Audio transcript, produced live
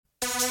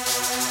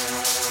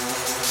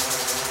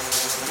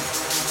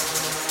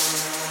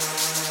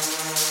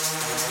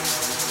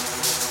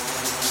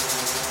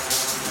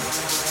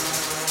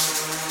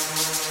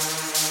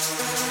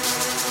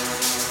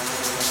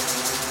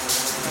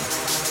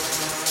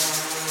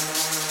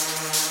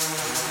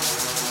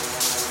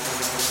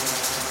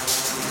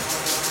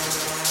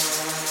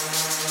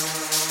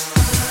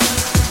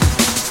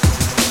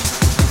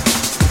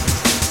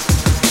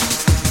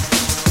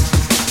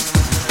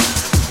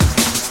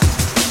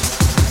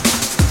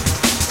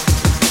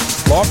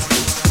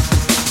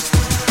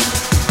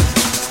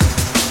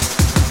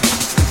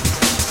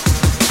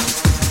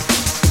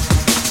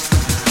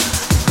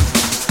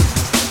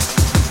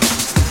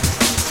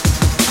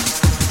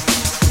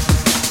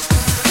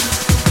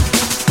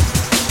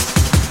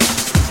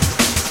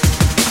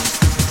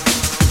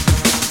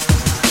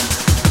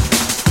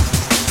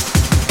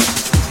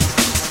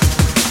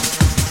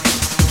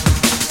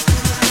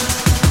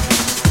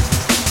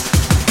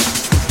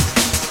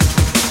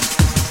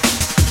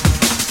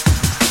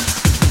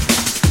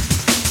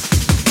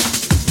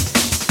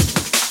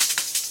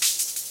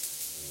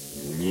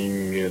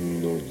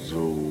像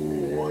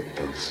を渡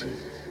せ。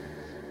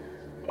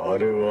あ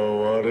れは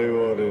我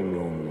々の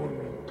もの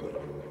だ。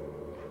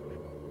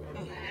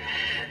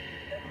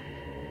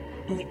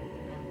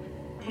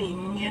人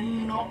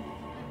間の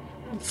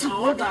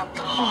像だ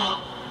と。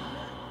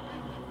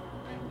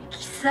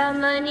貴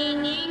様に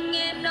人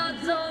間の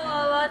像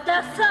は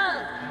渡さ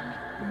ん。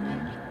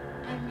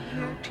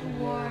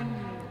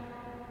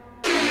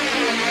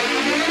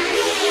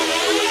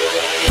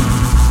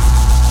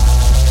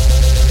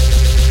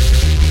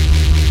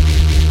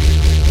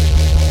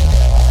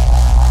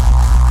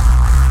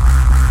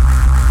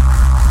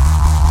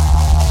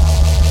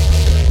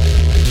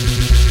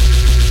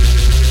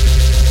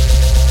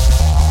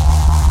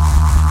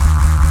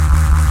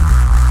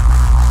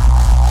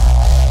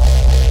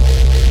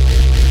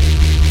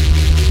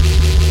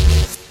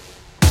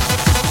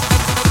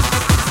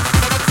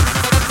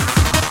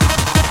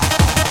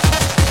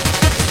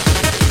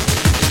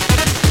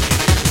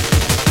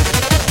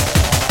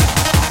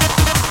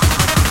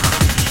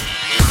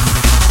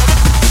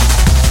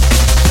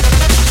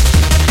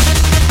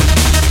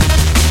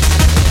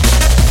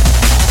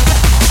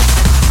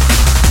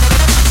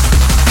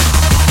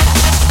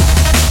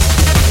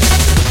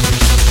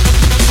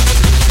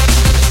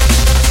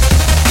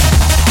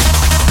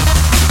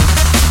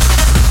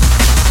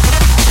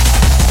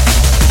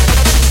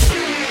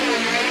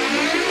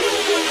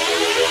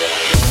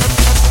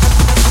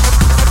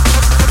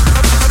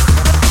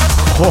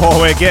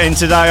Oh, we're getting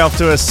today off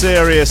to a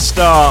serious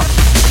start.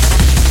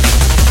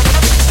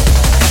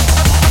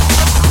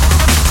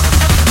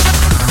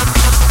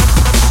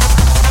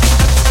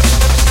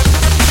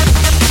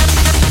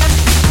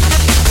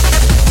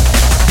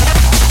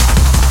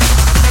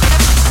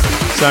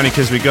 It's only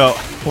because we got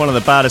one of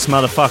the baddest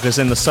motherfuckers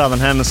in the Southern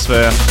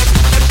Hemisphere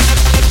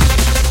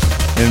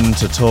in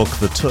to talk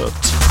the tut.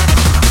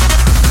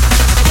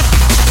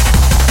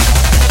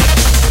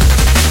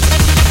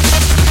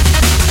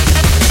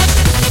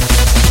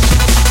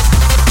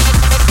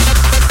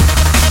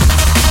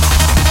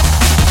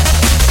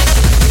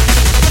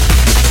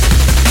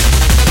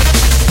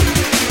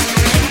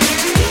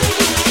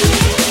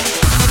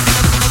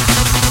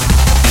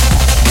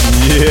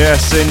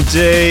 Yes,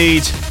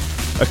 indeed.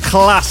 A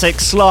classic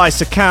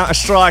slice of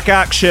Counter-Strike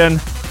action.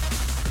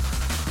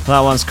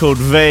 That one's called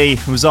V.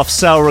 It was off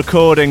Cell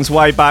Recordings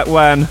way back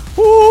when.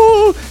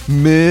 Woo!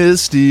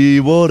 Misty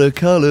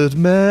watercoloured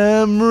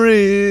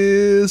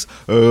memories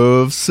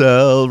of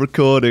Cell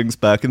Recordings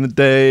back in the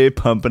day,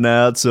 pumping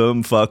out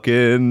some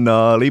fucking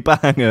gnarly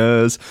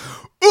bangers.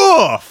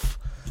 Oof!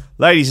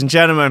 Ladies and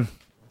gentlemen,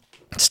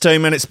 it's 2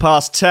 minutes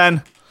past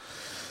 10.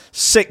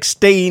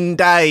 16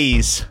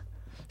 days.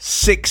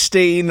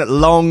 16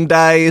 long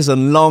days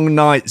and long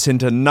nights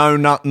into No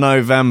Nut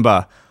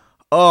November.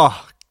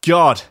 Oh,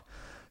 God.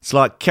 It's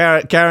like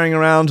carrying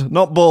around,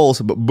 not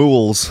balls, but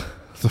boules.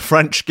 The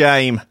French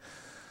game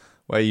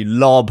where you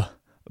lob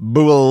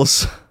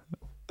boules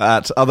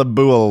at other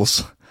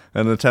boules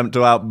in an attempt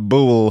to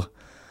out-boule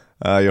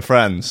your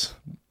friends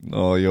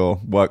or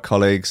your work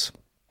colleagues,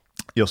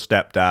 your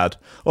stepdad,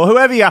 or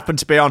whoever you happen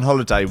to be on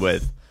holiday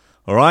with.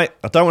 All right?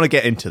 I don't want to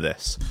get into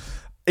this.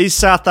 Is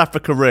South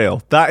Africa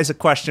real? That is a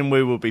question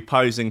we will be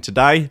posing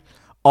today.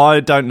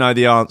 I don't know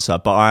the answer,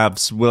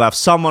 but we'll have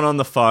someone on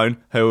the phone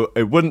who,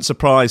 it wouldn't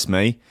surprise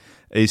me,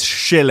 is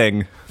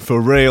shilling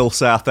for real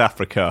South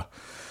Africa.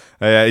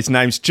 His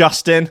name's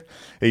Justin.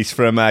 He's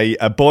from a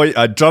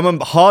hard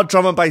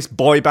drum and bass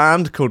boy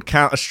band called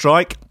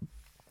Counter-Strike.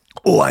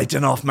 Oh, they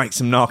done off make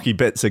some narky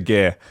bits of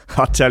gear.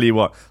 I'll tell you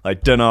what, they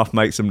done off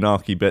make some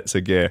narky bits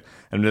of gear.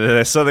 And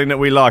there's something that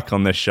we like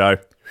on this show.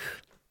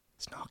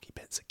 It's narky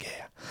bits of gear.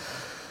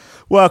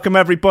 Welcome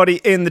everybody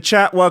in the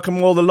chat.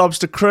 Welcome all the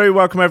Lobster crew.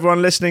 Welcome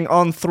everyone listening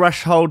on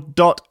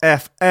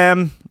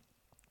Threshold.fm.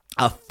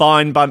 A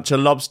fine bunch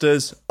of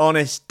lobsters.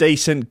 Honest,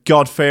 decent,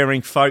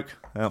 God-fearing folk.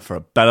 Out for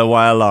a better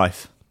way of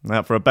life.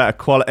 Out for a better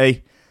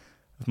quality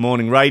of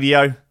morning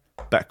radio.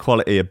 Better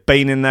quality of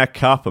bean in their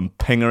cup and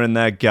pinger in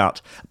their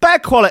gut. Better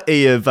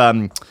quality of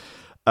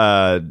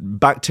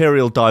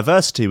bacterial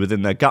diversity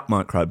within their gut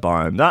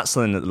microbiome. That's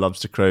something that the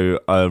Lobster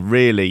crew are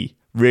really,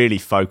 really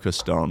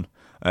focused on.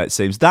 It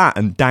seems that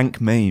and dank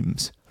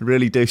memes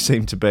really do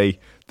seem to be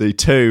the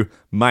two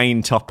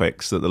main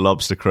topics that the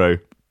Lobster crew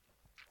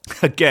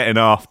are getting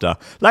after.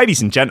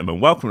 Ladies and gentlemen,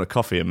 welcome to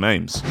Coffee and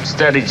Memes.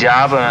 Steady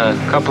job and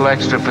a couple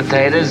extra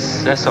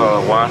potatoes, that's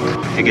all I want.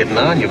 You're getting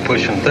on, you're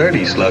pushing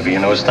 30, Slugger. You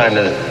know, it's time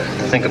to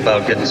think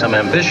about getting some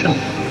ambition.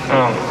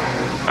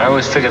 Oh, I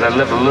always figured I'd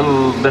live a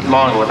little bit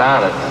longer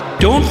without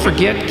it. Don't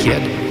forget,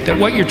 kid, that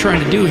what you're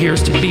trying to do here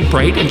is to be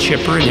bright and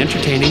chipper and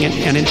entertaining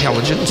and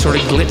intelligent and sort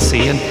of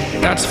glitzy, and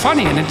that's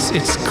funny, and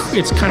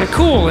it's kind of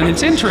cool, and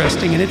it's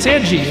interesting, and it's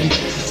edgy, and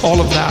all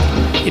of that.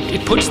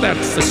 It puts that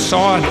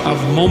facade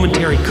of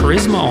momentary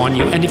charisma on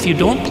you, and if you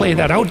don't play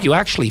that out, you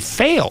actually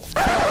fail.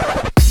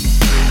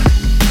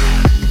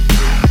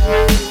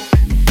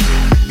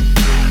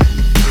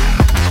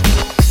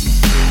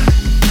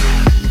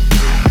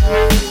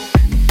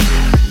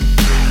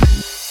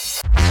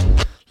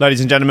 Ladies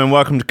and gentlemen,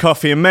 welcome to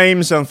Coffee and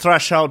Memes on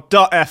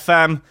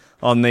Threshold.fm.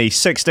 on the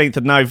 16th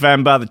of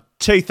November, the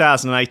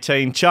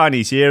 2018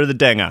 Chinese Year of the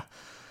Dinger.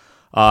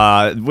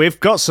 We've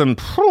got some...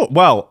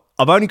 Well,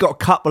 I've only got a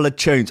couple of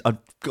tunes.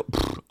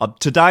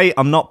 Today,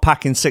 I'm not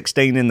packing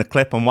 16 in the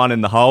clip and 1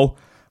 in the hole.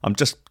 I'm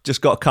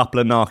just got a couple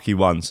of narky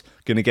ones.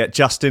 Going to get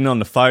Justin on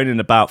the phone in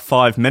about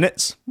 5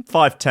 minutes,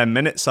 5-10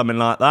 minutes, something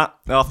like that.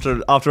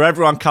 After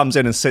everyone comes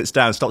in and sits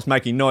down, stops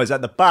making noise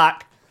at the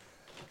back.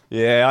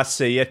 Yeah, I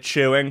see you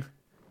chewing.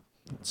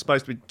 It's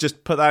supposed to be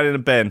just put that in a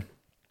bin.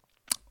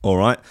 All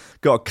right,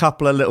 got a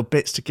couple of little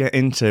bits to get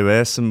into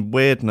here. Some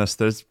weirdness.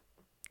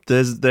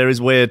 There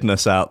is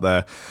weirdness out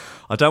there.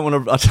 I don't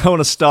want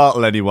to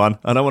startle anyone.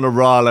 I don't want to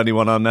rile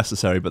anyone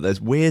unnecessary. But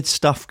there's weird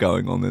stuff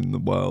going on in the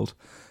world.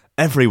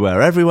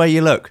 Everywhere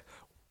you look,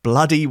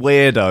 bloody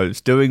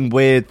weirdos doing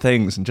weird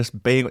things and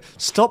just being...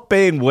 Stop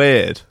being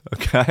weird,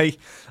 okay?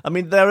 I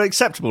mean, there are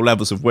acceptable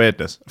levels of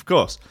weirdness, of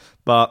course,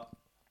 but...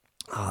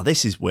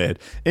 this is weird.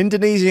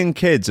 Indonesian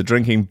kids are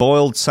drinking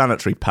boiled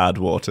sanitary pad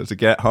water to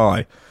get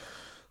high.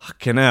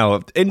 Fucking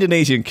hell,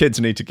 Indonesian kids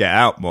need to get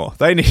out more.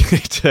 They need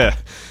to...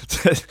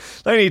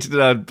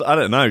 I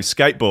don't know,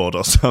 skateboard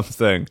or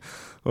something.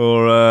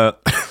 Or, I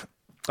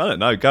don't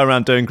know, go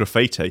around doing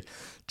graffiti.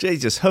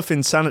 Jesus,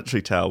 huffing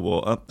sanitary towel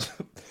water.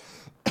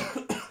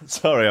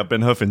 Sorry, I've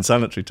been huffing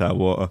sanitary towel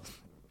water.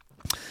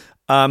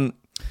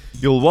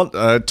 You'll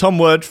want Tom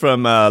Wood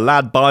from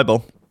Lad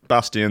Bible,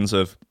 bastions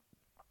of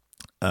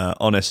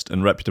honest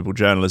and reputable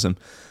journalism.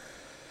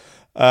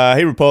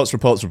 He reports.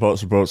 You'll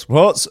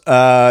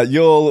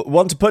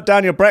want to put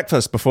down your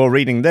breakfast before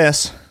reading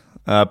this.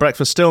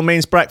 Breakfast still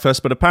means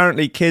breakfast, but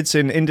apparently kids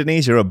in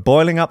Indonesia are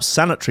boiling up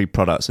sanitary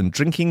products and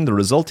drinking the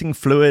resulting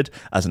fluid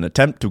as an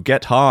attempt to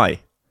get high.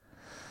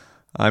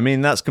 I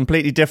mean, that's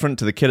completely different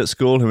to the kid at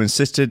school who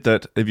insisted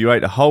that if you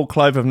ate a whole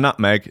clove of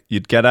nutmeg,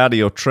 you'd get out of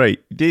your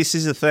treat. This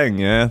is a thing,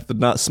 yeah?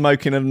 The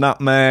smoking of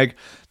nutmeg,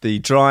 the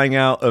drying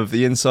out of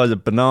the inside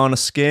of banana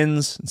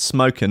skins and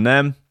smoking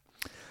them.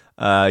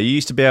 You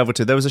used to be able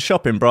to... There was a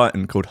shop in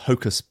Brighton called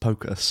Hocus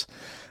Pocus,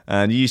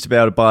 and you used to be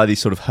able to buy these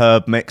sort of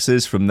herb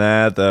mixes from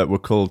there that were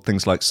called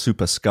things like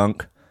Super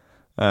Skunk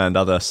and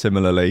other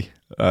similarly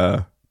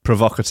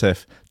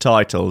provocative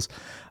titles.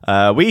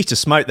 We used to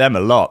smoke them a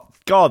lot.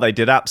 God, they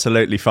did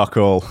absolutely fuck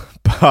all.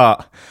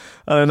 But,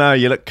 I don't know,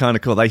 you look kind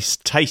of cool. They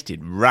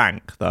tasted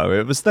rank,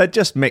 though. They'd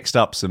just mixed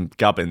up some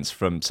gubbins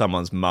from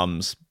someone's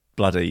mum's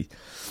bloody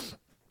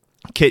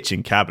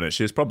kitchen cabinet.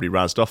 She was probably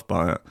razzed off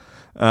by it.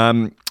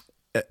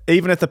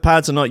 Even if the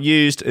pads are not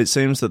used, it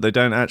seems that they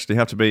don't actually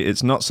have to be.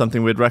 It's not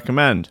something we'd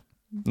recommend.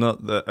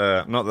 Not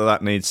that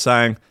needs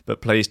saying,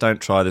 but please don't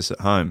try this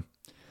at home.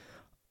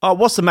 Oh,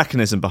 what's the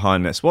mechanism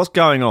behind this? What's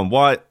going on?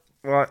 Why?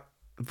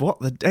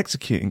 What? They're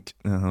executing...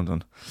 Oh, hold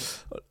on.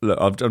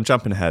 Look, I'm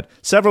jumping ahead.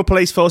 Several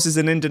police forces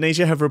in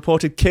Indonesia have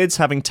reported kids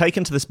having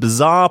taken to this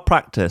bizarre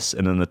practice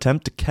in an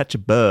attempt to catch a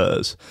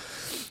buzz.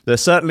 They're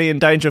certainly in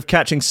danger of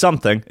catching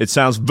something. It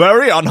sounds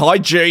very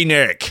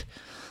unhygienic.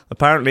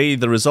 Apparently,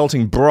 the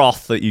resulting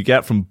broth that you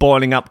get from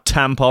boiling up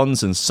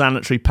tampons and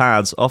sanitary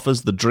pads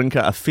offers the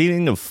drinker a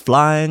feeling of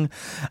flying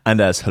and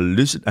has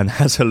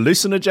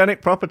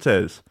hallucinogenic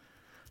properties.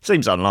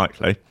 Seems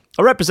unlikely.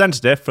 A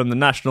representative from the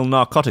National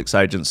Narcotics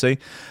Agency,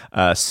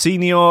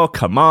 Senior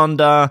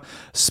Commander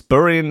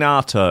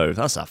Sprinato,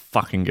 that's a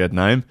fucking good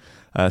name,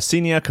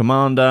 Senior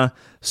Commander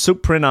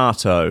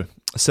Suprinato,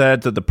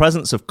 said that the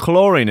presence of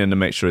chlorine in the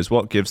mixture is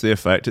what gives the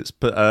effect its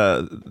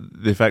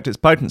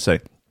potency.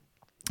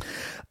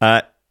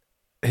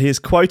 He is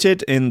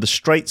quoted in the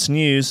Straits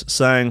News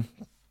saying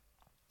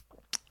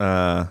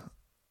they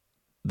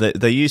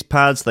used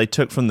pads they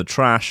took from the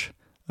trash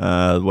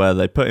where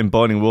they put in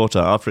boiling water.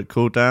 After it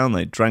cooled down,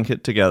 they drank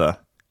it together.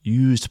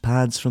 Used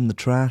pads from the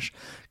trash?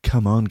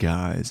 Come on,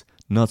 guys.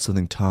 Not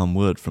something Tom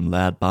Wood from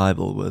Lad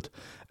Bible would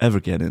ever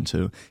get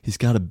into. He's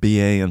got a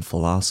BA in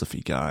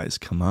philosophy, guys.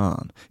 Come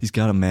on. He's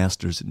got a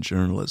master's in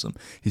journalism.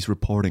 He's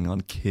reporting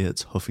on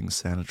kids huffing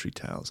sanitary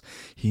towels.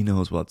 He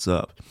knows what's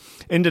up.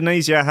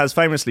 Indonesia has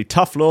famously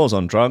tough laws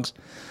on drugs,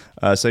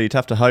 so you'd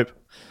have to hope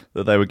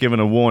that they were given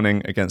a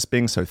warning against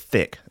being so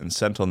thick and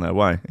sent on their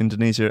way.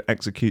 Indonesia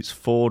executes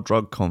 4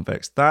 drug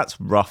convicts. That's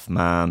rough,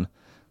 man.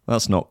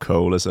 That's not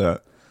cool, is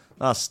it?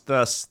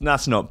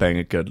 That's not being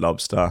a good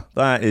lobster.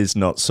 That is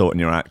not sorting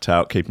your act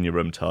out, keeping your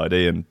room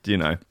tidy, and,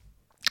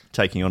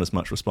 taking on as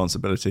much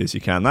responsibility as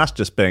you can. That's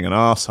just being an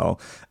arsehole,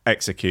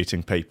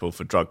 executing people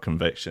for drug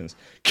convictions.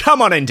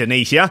 Come on,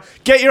 Indonesia,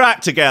 get your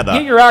act together.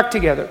 Get your act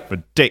together.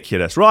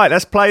 Ridiculous. Right,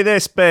 let's play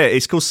this bit.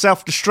 It's called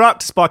Self-Destruct.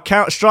 It's by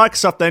Counter-Strike.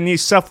 It's off their new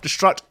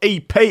Self-Destruct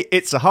EP.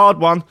 It's a hard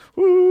one.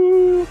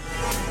 Woo!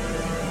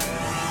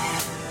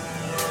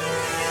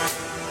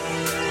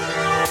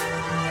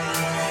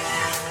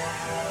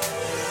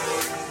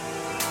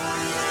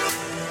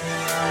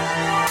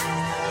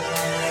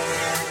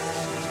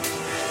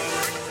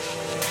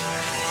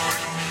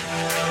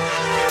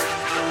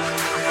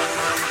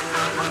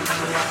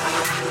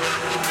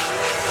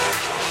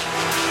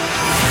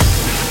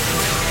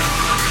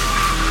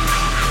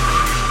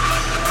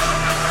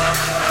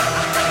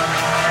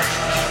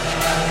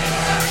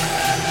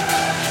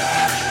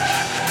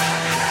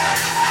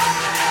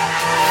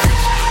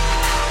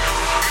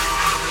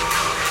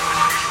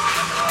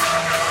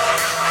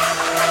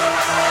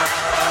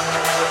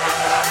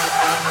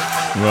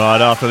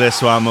 Right, after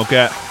this one, we'll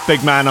get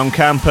big man on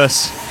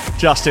campus,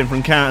 Justin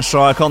from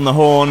Counter-Strike on the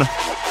horn.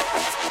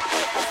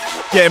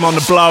 Get him on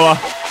the blower.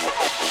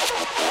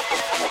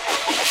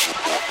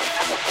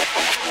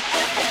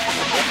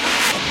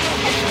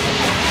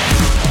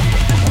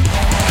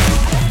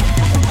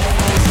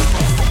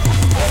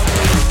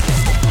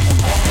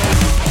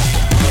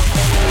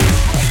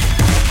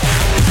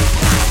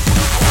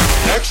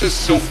 Access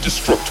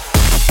self-destruct.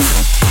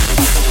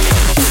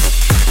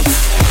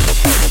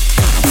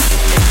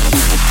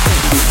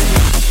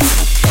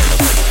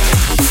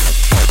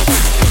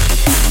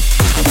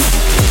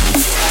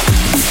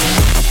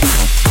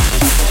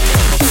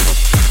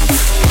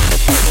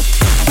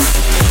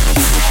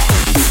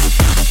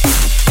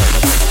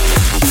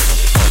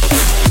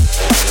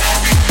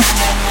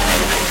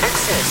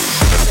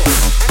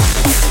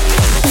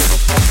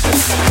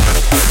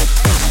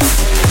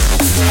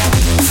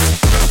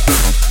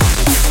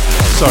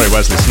 Sorry,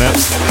 Wesley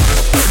Snipes.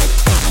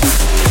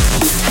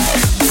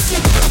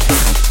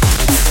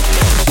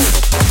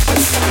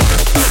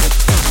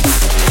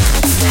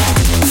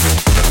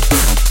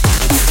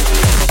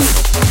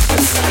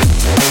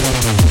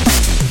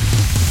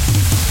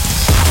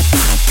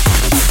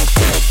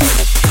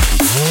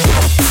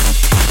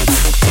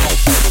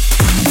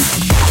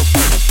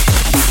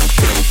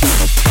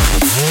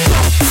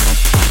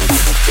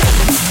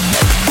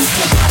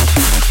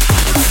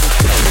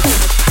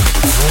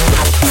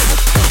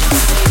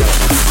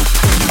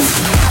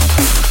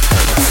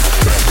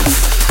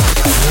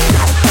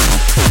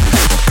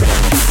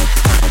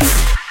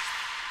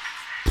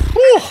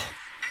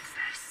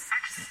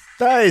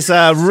 That is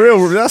a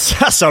real.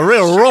 That's a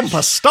real romper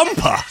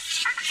stomper.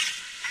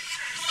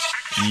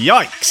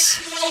 Yikes!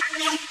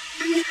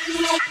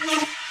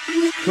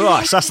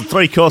 Christ, that's a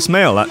 3-course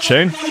meal. That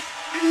tune.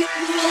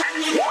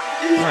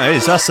 That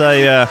is. That's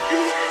a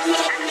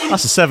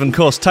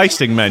 7-course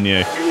tasting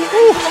menu.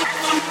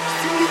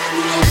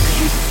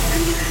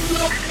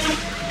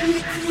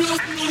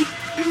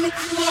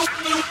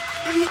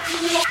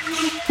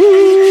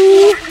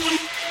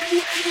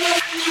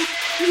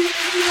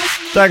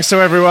 Thanks to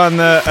everyone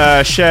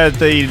that shared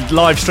the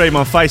live stream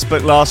on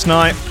Facebook last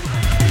night.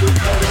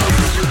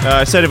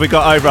 I said if we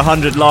got over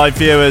 100 live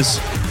viewers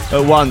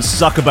at once,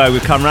 Zuckerberg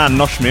would come around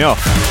and nosh me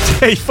off.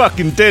 He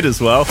fucking did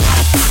as well.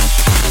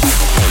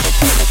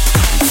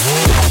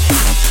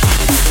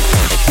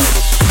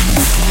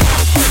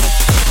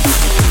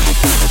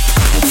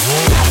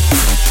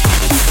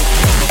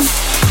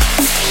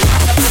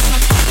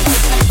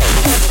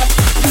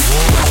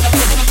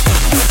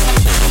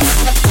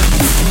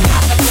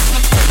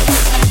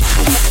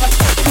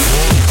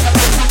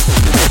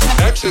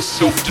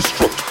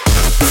 Self-destruct.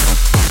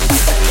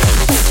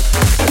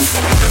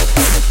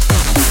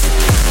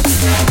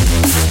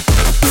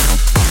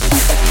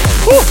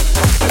 Woo.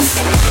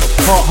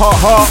 Hot, hot,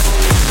 hot.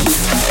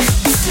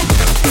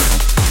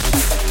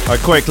 I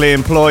quickly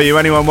implore you,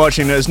 anyone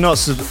watching on your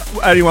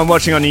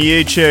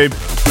YouTube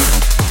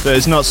that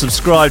is not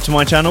subscribed to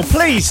my channel,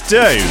 please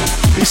do.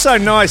 Be so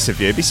nice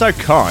of you. Be so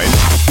kind.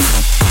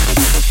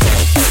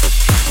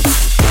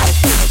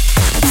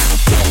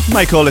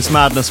 Make all this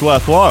madness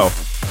worthwhile.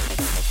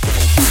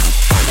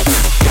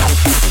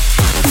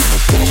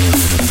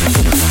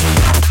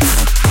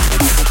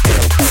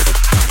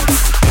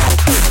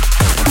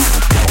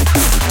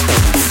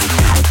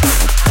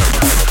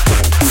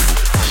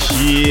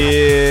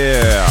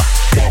 Yeah.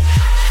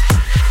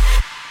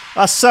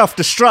 That's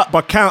Self-Destruct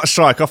by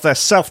Counter-Strike off their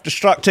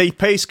Self-Destruct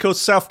EP called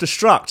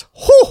Self-Destruct.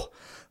 Whew!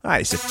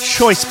 That is a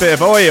choice bit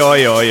of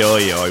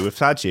oi. We've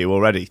had you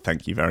already.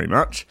 Thank you very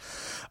much.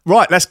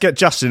 Right, let's get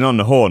Justin on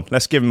the horn.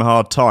 Let's give him a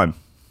hard time.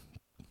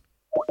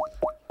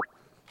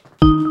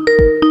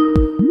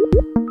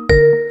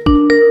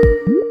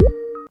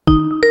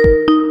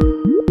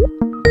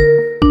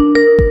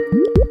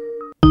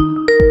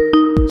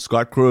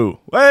 Squad crew.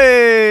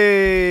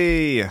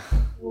 Hey!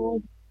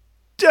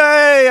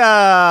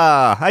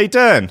 Jaya! How you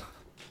doing?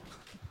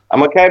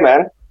 I'm okay,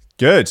 man.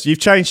 Good. You've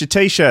changed your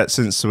t-shirt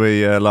since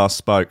we last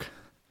spoke.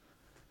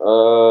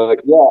 Yeah.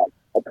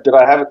 Did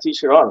I have a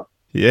t-shirt on?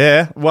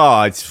 Yeah.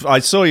 Well, I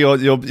saw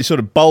your sort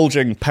of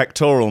bulging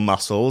pectoral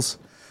muscles.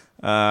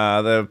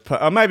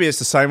 Maybe it's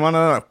the same one.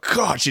 I don't know.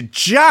 God, you're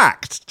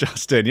jacked,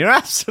 Justin. You're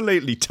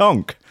absolutely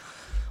tonk.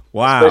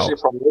 Wow. Especially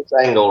from this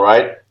angle,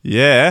 right?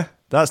 Yeah.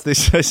 That's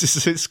this.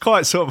 It's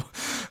quite sort of.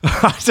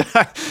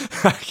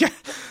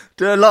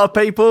 Do a lot of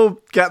people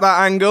get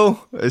that angle?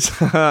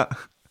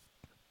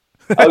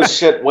 Oh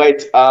shit!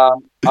 Wait,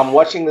 I'm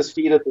watching this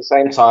feed at the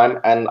same time,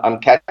 and I'm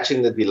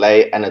catching the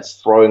delay, and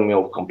it's throwing me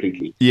off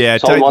completely. Yeah.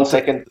 So 1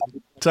 second.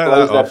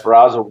 Close that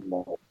browser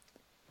window.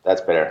 That's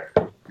better.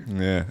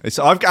 Yeah.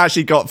 I've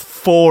actually got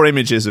 4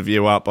 images of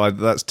you up.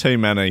 That's too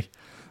many.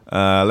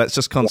 Let's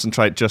just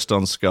concentrate just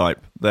on Skype.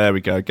 There we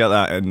go. Get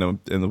that in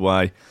the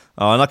way.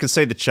 Oh, and I can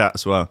see the chat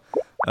as well.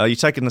 You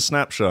taking the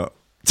snapshot?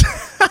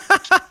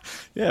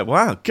 Yeah,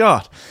 wow,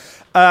 God.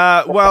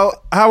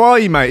 Well, how are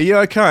you, mate? Are you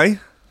okay?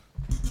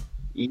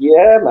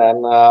 Yeah,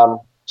 man.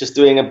 Just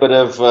doing a bit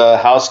of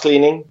house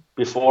cleaning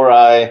before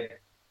I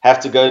have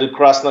to go to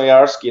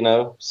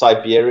Krasnoyarsk,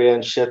 Siberia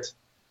and shit.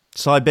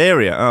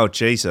 Siberia? Oh,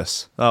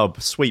 Jesus. Oh,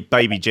 sweet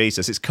baby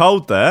Jesus. It's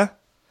cold there.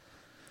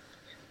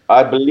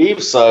 I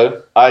believe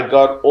so. I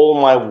got all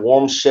my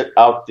warm shit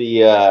out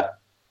the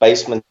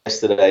basement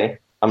yesterday.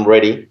 I'm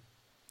ready.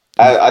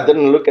 I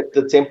didn't look at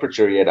the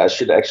temperature yet. I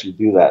should actually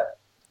do that.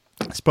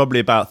 It's probably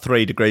about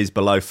 3 degrees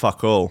below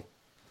fuck all.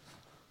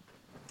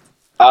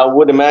 I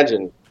would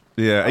imagine.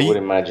 Yeah, I would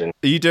imagine.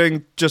 Are you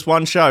doing just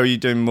one show? Are you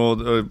doing more?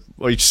 Or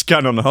are you just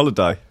going on a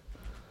holiday?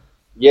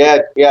 Yeah.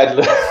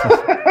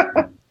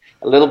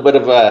 A little bit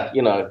of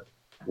a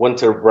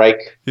winter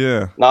break.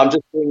 Yeah. No,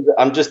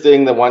 I'm just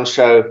doing the one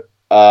show.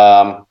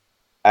 I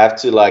have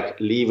to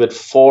leave at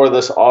 4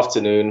 this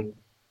afternoon,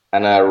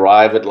 and I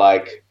arrive at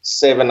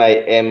 7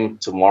 a.m.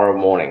 tomorrow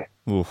morning.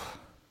 Oof.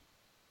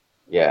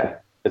 Yeah,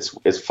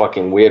 it's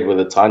fucking weird with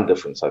the time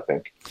difference, I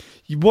think.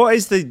 What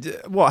is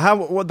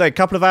what they a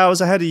couple of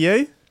hours ahead of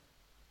you?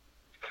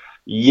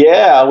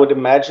 Yeah, I would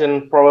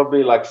imagine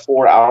probably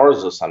 4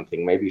 hours or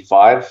something, maybe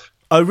 5.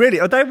 Oh, really?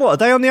 Are they Are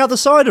they on the other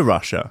side of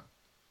Russia?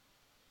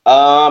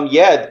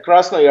 Yeah,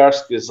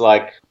 Krasnoyarsk is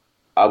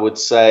I would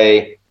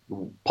say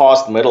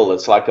past middle.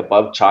 It's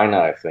above China,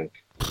 I think.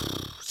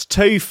 It's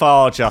too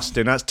far,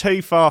 Justin. That's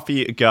too far for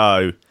you to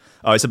go.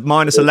 Oh, it's a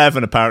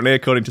 -11 apparently,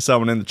 according to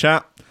someone in the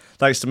chat.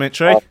 Thanks,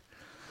 Dimitri.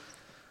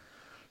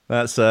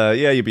 That's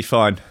you'll be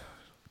fine.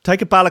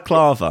 Take a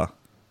balaclava.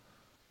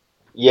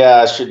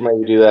 Yeah, I should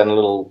maybe do that in a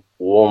little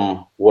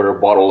warm water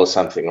bottle or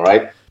something,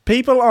 right?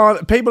 People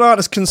aren't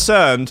as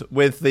concerned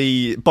with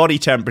the body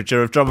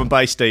temperature of drum and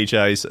bass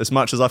DJs as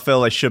much as I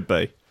feel they should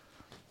be.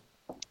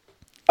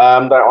 They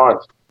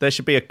aren't. There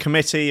should be a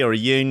committee or a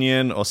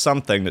union or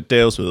something that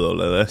deals with all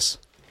of this.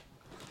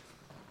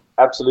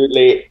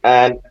 Absolutely,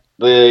 and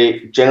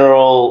the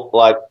general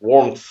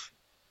warmth,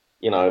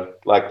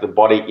 the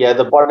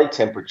body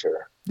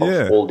temperature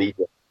of all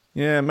DJs.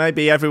 Yeah,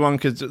 maybe everyone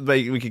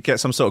we could get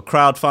some sort of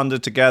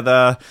crowdfunder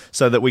together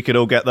so that we could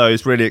all get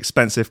those really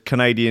expensive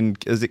Canadian,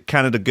 is it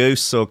Canada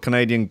Goose or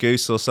Canadian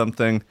Goose or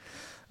something,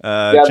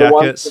 jackets. The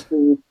ones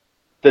with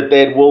the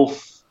dead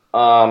wolf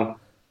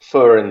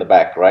fur in the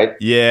back, right?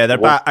 Yeah, they're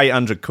about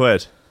 800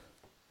 quid.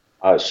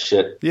 Oh,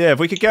 shit. Yeah, if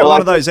we could get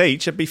one of those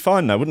each, it'd be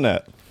fine though, wouldn't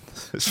it?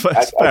 It's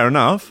fair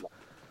enough.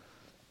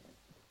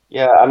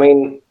 Yeah, I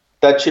mean,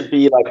 that should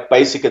be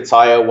basic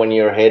attire when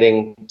you're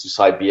heading to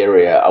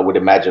Siberia, I would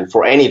imagine,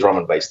 for any drum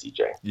and bass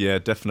DJ. Yeah,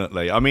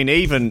 definitely. I mean,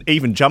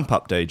 even jump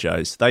up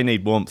DJs, they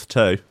need warmth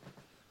too.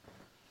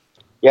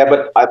 Yeah,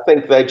 but I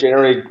think they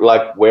generally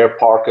wear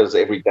parkas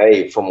every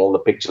day from all the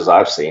pictures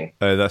I've seen.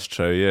 Oh, that's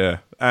true, yeah.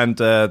 And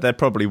they're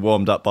probably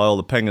warmed up by all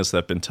the pingers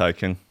they've been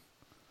taking.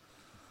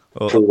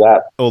 True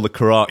that. All the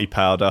karate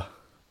powder.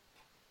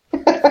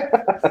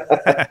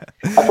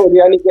 I thought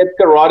you only get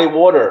karate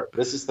water.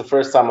 This is the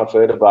first time I've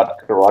heard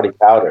about karate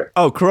powder.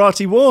 Oh,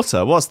 karate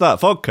water? What's that?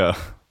 Vodka?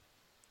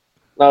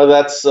 No,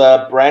 that's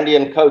brandy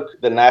and coke,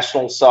 the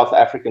national South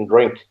African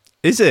drink.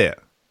 Is it?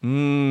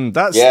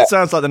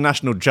 Sounds like the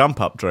national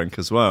jump-up drink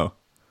as well.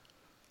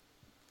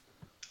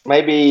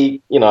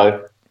 Maybe,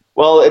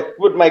 well, it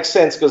would make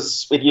sense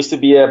because it used to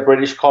be a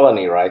British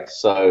colony, right?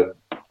 So,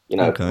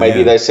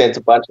 maybe they sent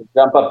a bunch of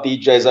jump-up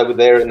DJs over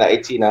there in the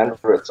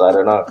 1800s. I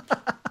don't know.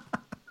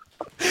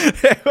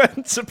 It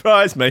wouldn't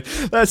surprise me.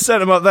 They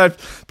sent them up. They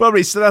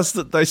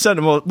sent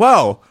them all.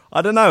 Well,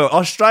 I don't know.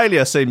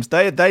 Australia seems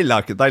they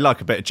like it. They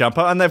like a bit of jump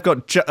up, and they've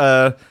got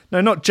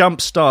not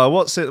jump style.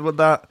 What's it with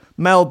that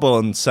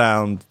Melbourne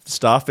sound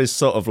stuff? Is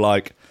sort of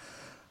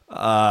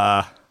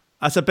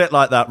that's a bit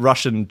like that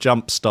Russian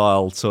jump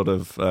style sort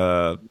of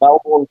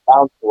Melbourne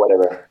sound or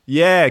whatever.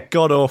 Yeah,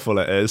 god awful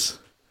it is.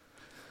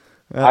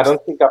 I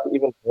don't think I've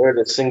even heard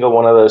a single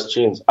one of those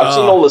tunes. I've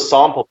seen all the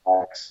sample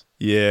packs.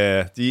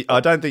 Yeah, I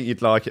don't think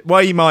you'd like it.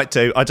 Well, you might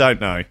do. I don't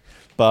know,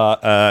 but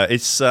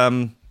it's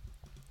not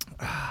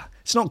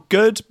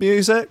good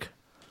music.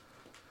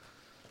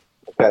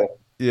 Okay.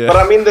 Yeah. But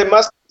I mean, there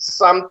must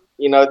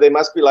be there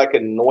must be a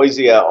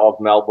noisier of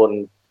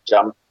Melbourne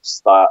jump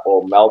style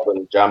or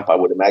Melbourne jump, I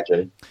would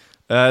imagine.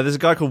 There's a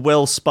guy called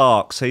Will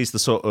Sparks. He's the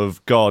sort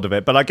of god of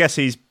it, but I guess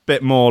he's a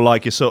bit more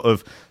like your sort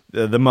of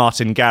the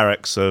Martin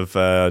Garrix of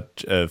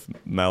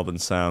Melbourne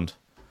sound.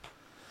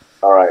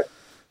 All right.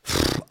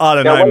 I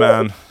don't know,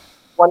 man.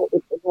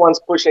 If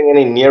anyone's pushing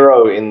any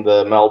Nero in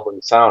the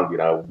Melbourne sound,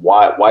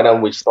 why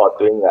don't we start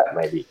doing that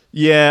maybe?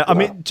 Yeah, I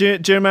mean, do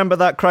you remember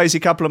that crazy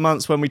couple of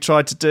months when we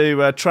tried to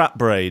do Trap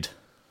Breed?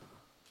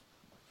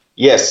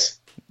 Yes.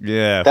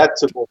 Yeah. That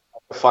took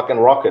a fucking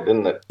rocket,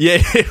 didn't it?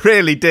 Yeah, it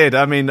really did.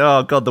 I mean,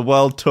 oh god, the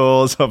world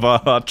tours of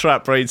our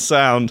Trap Breed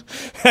sound.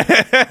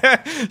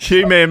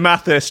 You, me and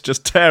Mathis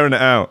just tearing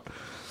it out.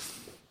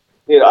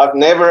 Dude, I've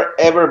never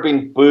ever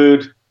been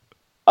booed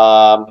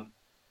by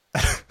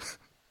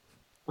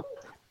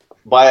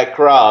a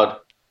crowd,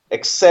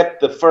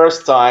 except the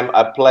first time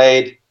I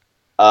played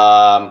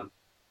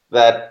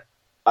that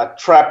a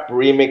trap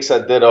remix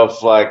I did of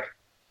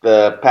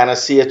the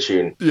Panacea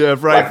tune. Yeah,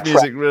 Rave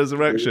Music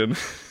Resurrection.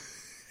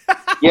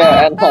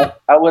 Yeah, and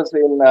I was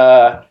in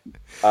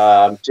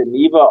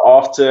Geneva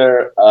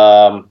after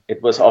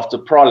it was after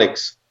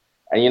Prolix,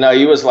 and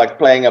he was like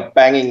playing a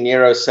banging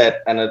Nero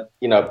set, and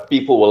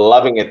people were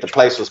loving it. The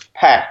place was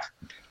packed,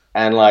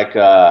 and like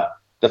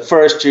the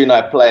first tune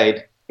I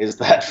played is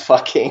that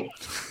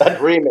that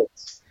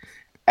remix,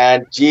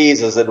 and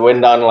Jesus, it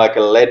went down like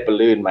a lead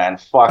balloon, man.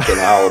 Fucking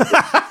hell!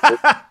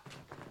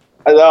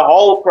 And the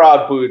whole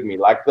crowd booed me,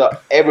 like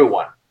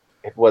everyone.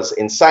 It was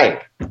insane.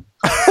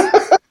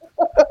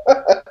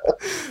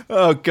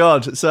 Oh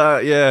God! So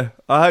yeah,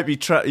 I hope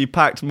you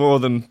packed more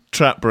than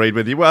Trap Breed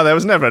with you. Well, there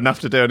was never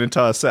enough to do an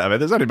entire set of it.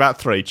 There's only about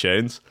 3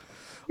 tunes.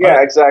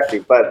 Yeah, exactly.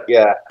 But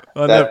yeah,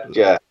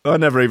 I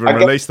never even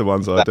released the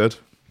ones I did.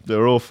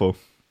 They're awful.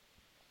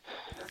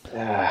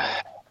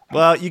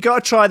 Well, you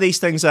got to try these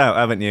things out,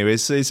 haven't you?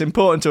 It's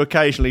important to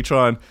occasionally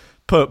try and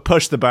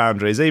push the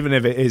boundaries, even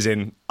if it is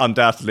in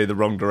undoubtedly the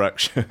wrong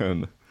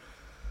direction.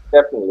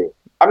 Definitely.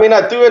 I mean,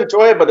 I do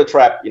enjoy a bit of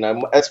trap.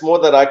 It's more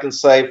that I can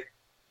say.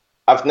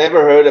 I've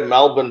never heard a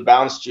Melbourne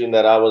bounce tune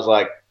that I was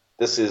like,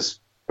 this is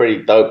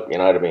pretty dope, you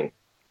know what I mean?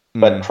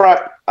 But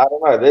trap, I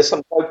don't know, there's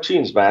some dope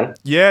tunes, man.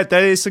 Yeah,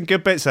 there is some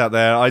good bits out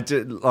there. I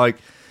did like,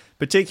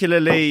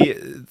 particularly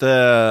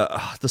the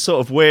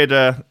sort of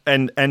weirder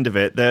end of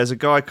it. There's a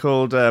guy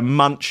called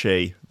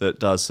Munchie that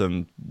does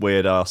some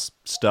weird ass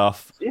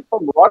stuff. He's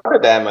from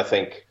Rotterdam, I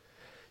think.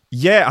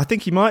 Yeah, I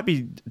think he might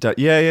be.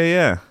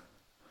 Yeah.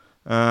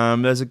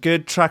 There's a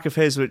good track of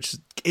his which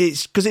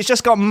because it's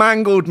just got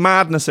mangled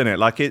madness in it.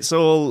 Like it's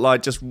all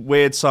like just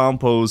weird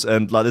samples,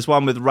 and like there's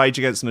one with Rage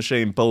Against the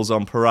Machine, Bulls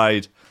on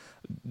Parade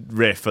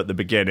riff at the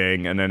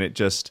beginning, and then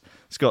it's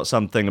got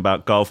something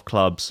about golf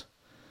clubs,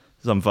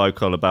 some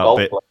vocal about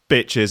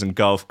bitches and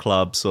golf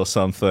clubs or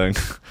something.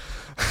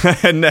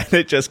 And then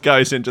it just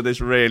goes into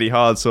this really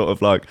hard sort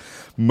of like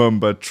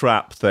mumba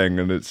trap thing,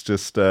 and it's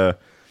just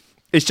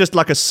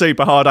like a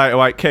super hard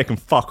 808 kick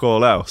and fuck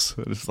all else.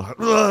 It's like,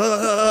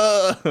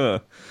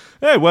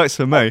 yeah, it works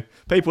for me.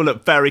 People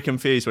look very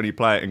confused when you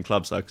play it in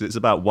clubs though, because it's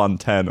about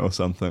 110 or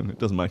something. It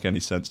doesn't make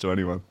any sense to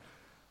anyone.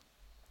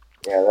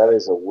 Yeah, that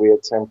is a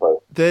weird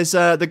tempo. There's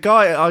the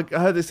guy, I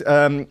heard this,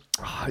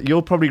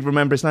 you'll probably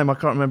remember his name, I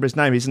can't remember his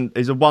name.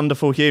 He's a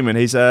wonderful human.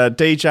 He's a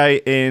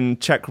DJ in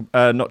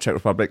not Czech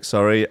Republic,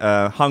 sorry,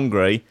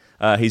 Hungary.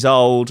 He's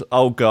old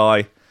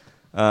guy.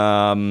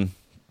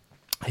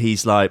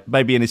 He's like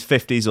maybe in his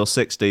 50s or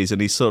 60s,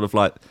 and he's sort of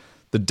like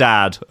the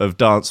dad of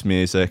dance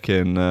music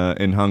in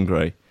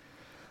Hungary.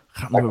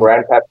 Like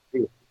Grandpa.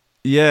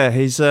 Yeah,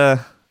 he's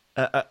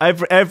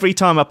every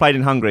time I played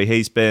in Hungary,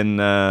 he's been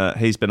on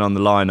the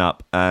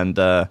lineup, and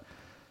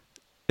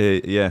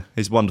yeah,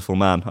 he's a wonderful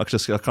man. I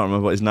can't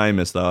remember what his name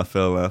is though. I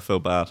feel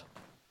bad.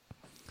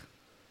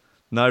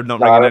 No,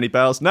 not ringing any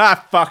bells. Nah,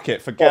 fuck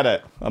it, forget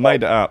it. I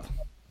made it up.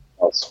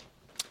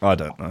 I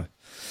don't know.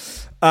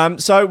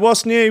 So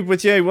what's new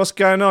with you? What's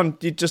going on?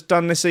 You just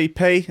done this EP.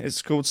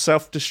 It's called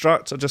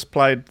Self-Destruct. I just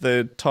played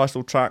the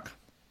title track.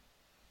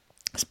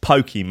 It's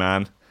pokey,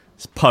 man.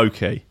 It's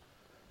pokey.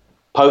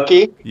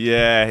 Pokey?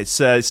 Yeah,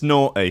 it's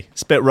naughty.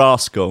 It's a bit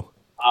rascal.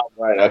 Oh,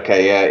 right.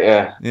 Okay.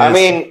 Yeah. Yeah, I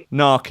mean,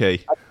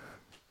 narky.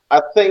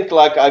 I think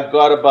like I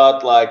got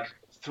about like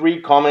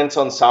 3 comments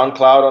on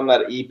SoundCloud on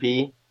that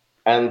EP,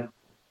 and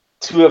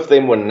 2 of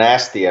them were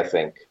nasty, I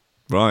think.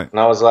 Right. And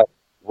I was like,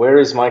 where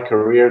is my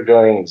career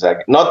going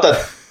exactly? Not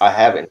that I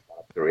haven't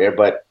a career,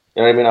 but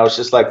you know what I mean? I was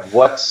just like,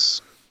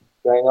 what's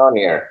going on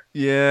here?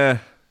 Yeah,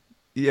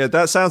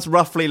 that sounds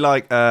roughly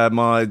like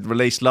my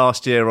release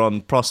last year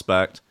on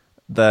Prospect.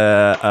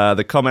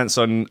 The comments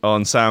on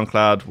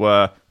SoundCloud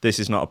were, this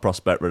is not a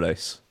Prospect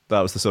release.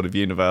 That was the sort of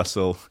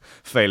universal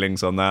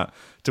feelings on that.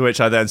 To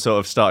which I then sort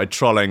of started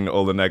trolling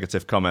all the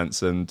negative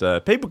comments, and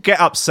people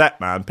get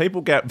upset, man. People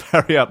get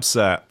very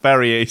upset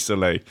very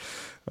easily.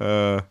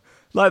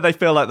 Like they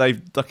feel like they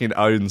fucking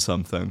own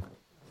something.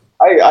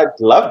 I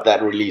loved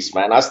that release,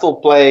 man. I still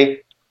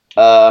play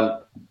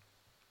the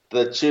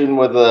tune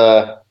with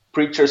the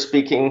preacher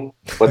speaking.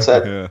 What's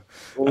that?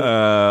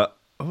 Yeah.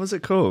 What was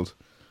it called?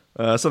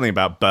 Something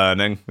about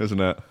burning, isn't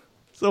it?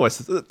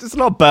 There's a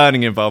lot of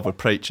burning involved with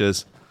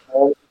preachers.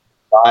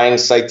 Dying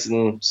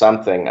Satan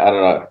something. I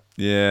don't know.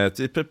 Yeah,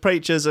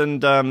 preachers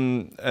and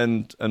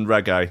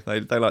reggae.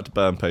 They like to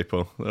burn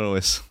people. They're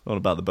always all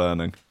about the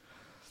burning.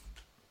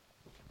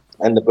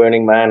 And the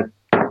Burning Man.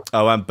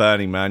 Oh, and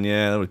Burning Man,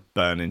 yeah. They're always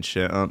burning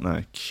shit, aren't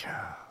they?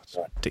 God, it's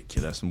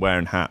ridiculous. And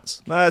wearing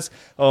hats.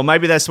 Or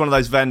maybe there's one of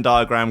those Venn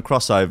diagram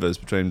crossovers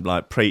between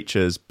like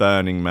preachers,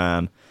 Burning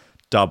Man,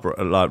 dub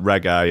like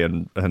reggae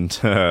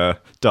and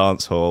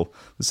dance hall.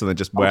 There's something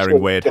just wearing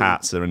weird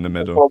hats are in the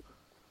middle.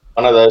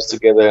 One of those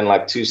together in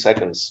like 2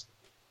 seconds.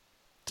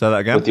 Say that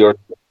again?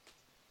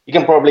 You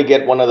can probably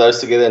get one of those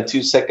together in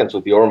 2 seconds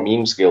with your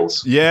meme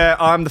skills. Yeah,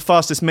 I'm the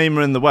fastest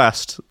memer in the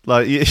West.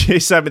 Like you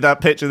sent me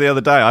that picture the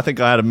other day. I think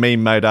I had a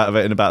meme made out of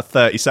it in about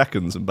 30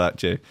 seconds and back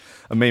to you.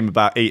 A meme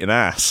about eating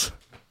ass.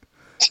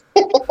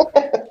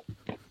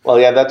 Well,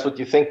 yeah, that's what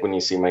you think when you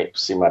see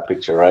my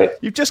picture, right?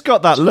 You've just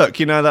got that look,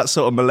 that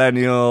sort of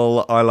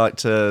millennial, I like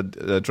to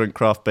drink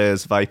craft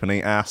beers, vape and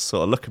eat ass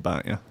sort of look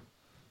about you.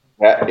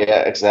 Yeah,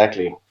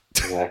 exactly.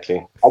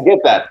 Exactly. I get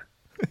that.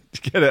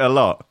 You get it a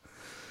lot.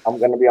 I'm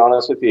going to be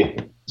honest with you.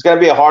 It's going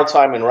to be a hard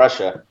time in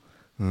Russia.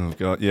 Oh,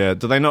 God, yeah.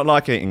 Do they not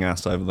like eating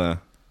ass over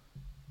there?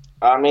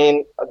 I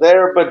mean,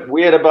 they're a bit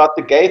weird about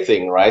the gay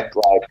thing, right?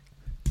 Like,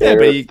 Yeah,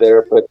 but they're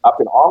a bit up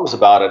in arms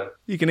about it.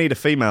 you can eat a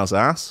female's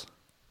ass.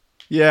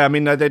 Yeah, I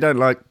mean, they don't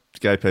like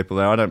gay people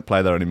there. I don't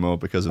play there anymore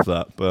because of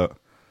that, but...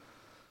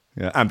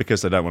 Yeah, and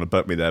because they don't want to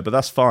book me there, but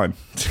that's fine.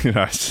 You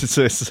know,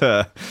 it's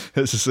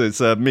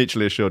a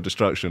mutually assured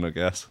destruction, I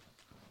guess.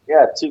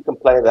 Yeah, two can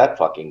play that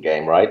fucking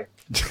game, right?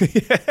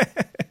 Yeah,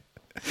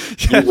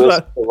 You will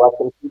the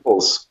Russian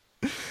peoples.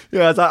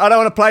 yeah, it's like, I don't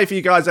want to play for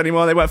you guys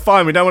anymore. They went,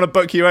 fine, we don't want to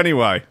book you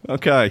anyway.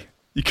 Okay,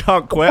 you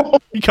can't quit.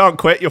 You can't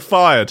quit. You're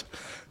fired.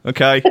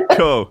 Okay,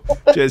 cool.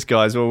 Cheers,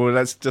 guys. Well,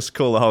 let's just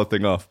call the whole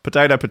thing off.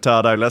 Potato.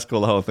 Let's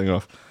call the whole thing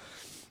off.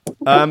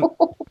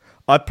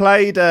 I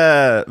played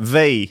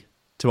V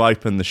to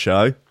open the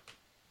show.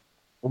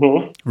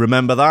 Mm-hmm.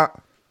 Remember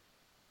that?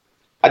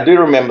 I do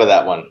remember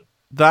that one.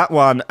 That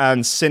one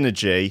and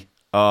Synergy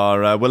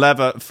are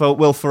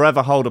will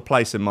forever hold a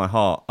place in my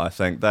heart. I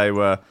think they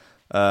were.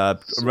 I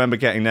remember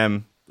getting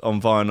them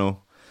on vinyl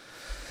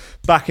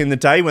back in the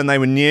day when they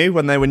were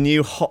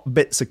new hot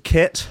bits of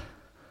kit.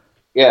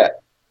 Yeah.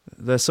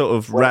 They're sort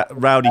of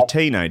rowdy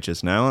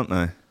teenagers now, aren't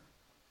they?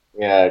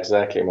 Yeah,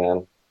 exactly,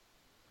 man.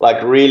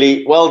 Like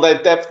really, well, they've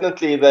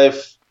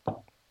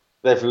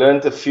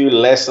learned a few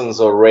lessons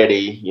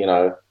already, you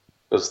know,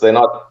 because they're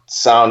not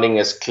sounding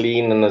as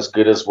clean and as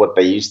good as what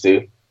they used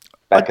to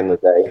back in the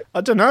day. I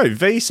don't know.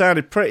 V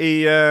sounded pretty,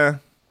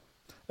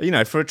 you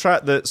know, for a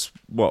track that's,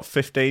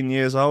 15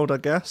 years old, I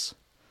guess?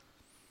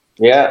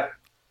 Yeah.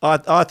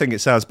 I think it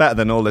sounds better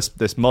than all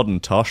this modern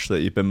tosh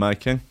that you've been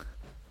making.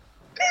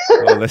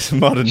 all this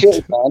modern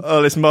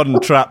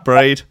trap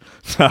breed.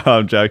 No,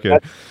 I'm joking.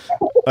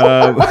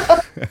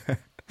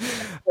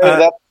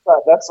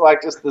 That's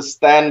like just the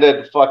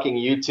standard fucking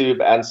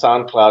YouTube and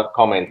SoundCloud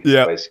comment,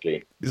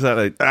 basically.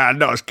 Exactly.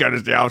 Not as good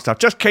as the old stuff.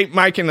 Just keep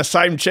making the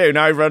same tune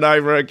over and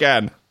over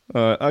again.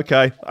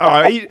 Okay. All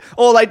right.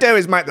 All they do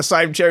is make the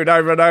same tune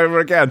over and over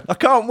again. I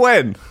can't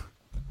win.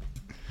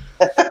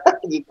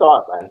 You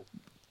can't, man.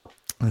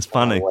 That's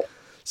funny.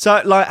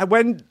 So, like,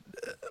 when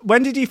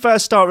did you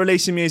first start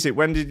releasing music?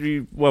 When did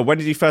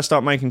you first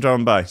start making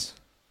drum and bass?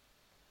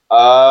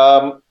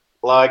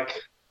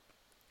 Like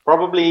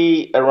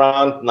probably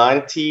around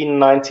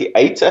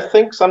 1998, I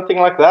think, something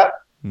like that.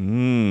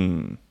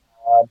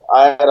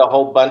 I had a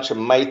whole bunch of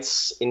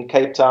mates in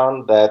Cape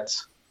Town that,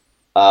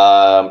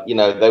 you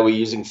know, they were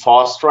using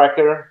Fast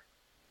Tracker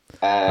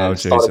and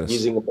started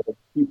using a bit of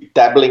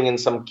dabbling in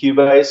some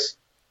Cubase.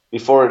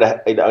 Before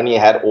it only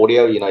had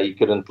audio, you know, you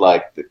couldn't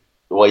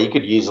you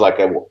could use like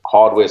a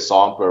hardware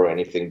sampler or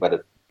anything, but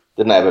it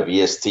didn't have a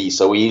VST.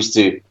 So we used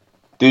to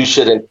do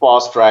shit in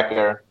Fast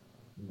Tracker,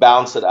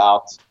 bounce it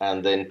out,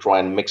 and then try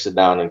and mix it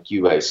down in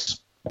Cubase.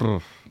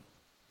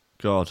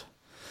 God.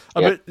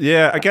 I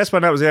guess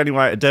when that was the only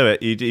way to do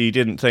it, you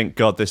didn't think,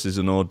 God, this is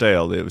an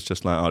ordeal. It was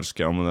just like, I'll just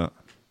get on with it.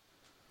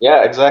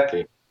 Yeah,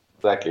 exactly.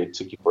 It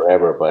took you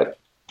forever, but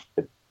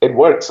it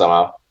worked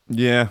somehow.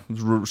 Yeah,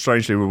 it was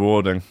strangely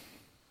rewarding.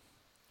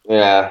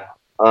 Yeah,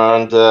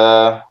 and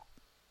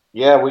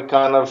we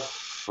kind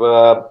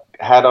of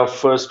had our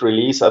first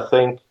release, I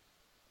think,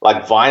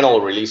 like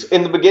vinyl release.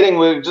 In the beginning,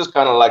 we were just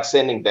kind of like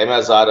sending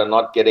demos out and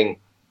not getting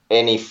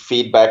any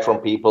feedback from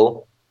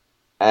people.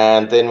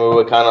 And then we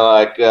were kind of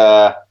like,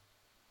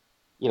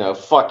 you know,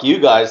 fuck you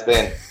guys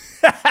then.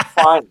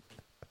 Fine.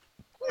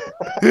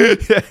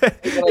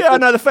 Yeah, I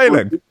know the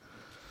feeling.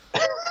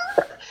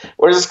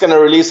 We're just going to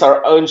release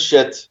our own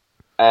shit.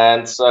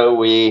 And so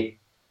we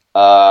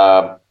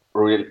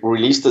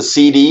released a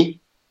CD.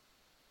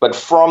 But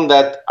from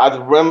that, I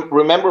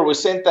remember we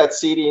sent that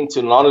CD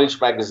into Knowledge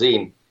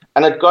Magazine.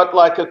 And it got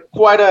like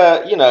quite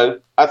a, you know,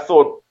 I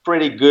thought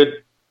pretty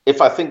good.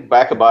 If I think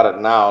back about it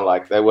now,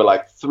 like they were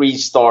like 3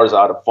 stars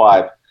out of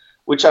 5,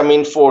 which I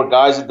mean, for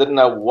guys who didn't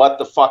know what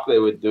the fuck they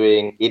were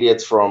doing,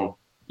 idiots from,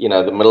 you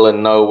know, the middle of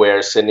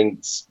nowhere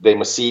sending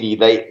them a CD,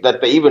 that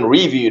they even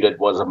reviewed it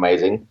was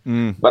amazing.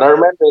 But I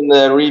remember in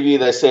the review,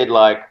 they said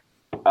like,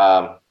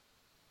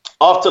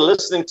 after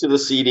listening to the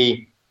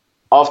CD,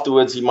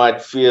 afterwards you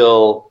might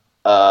feel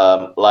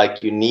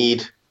like you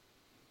need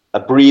a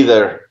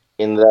breather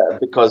in the,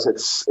 because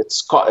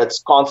it's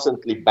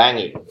constantly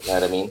banging, you know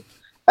what I mean?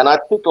 And I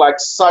took like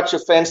such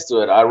offense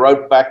to it. I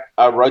wrote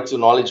to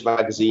Knowledge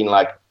Magazine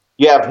like,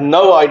 you have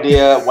no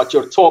idea what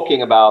you're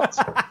talking about.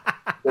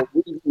 The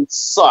review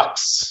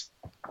sucks.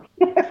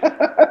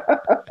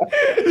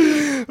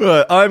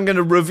 Right, I'm going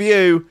to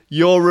review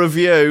your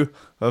review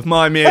of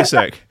my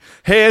music.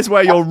 Here's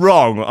where you're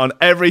wrong on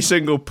every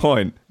single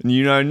point, and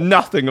you know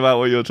nothing about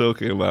what you're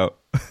talking about.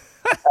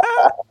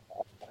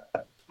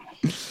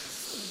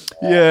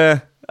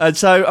 Yeah. And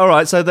so, all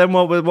right. So then,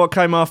 what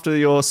came after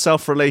your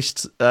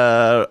self-released,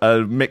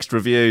 mixed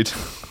reviewed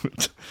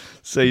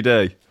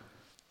CD?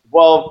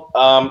 Well,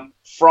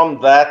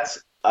 from that,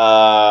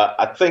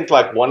 I think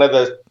like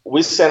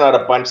we sent out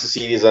a bunch of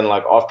CDs, and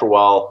like after a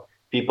while,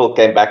 people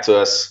came back to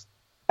us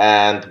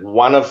and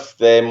one of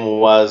them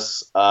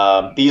was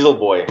Diesel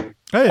Boy.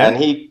 Oh, yeah. And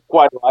he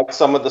quite liked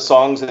some of the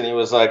songs, and he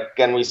was like,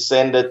 can I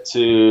send it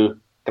to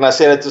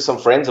some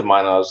friends of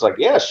mine? And I was like,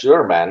 yeah,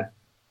 sure, man.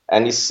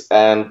 And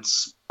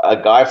a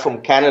guy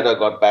from Canada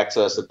got back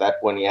to us at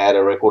that point. He had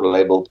a record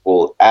label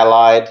called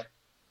Allied,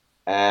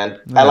 and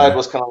Allied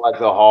was kind of like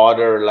the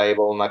harder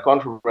label, and I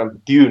can't remember,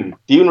 Dune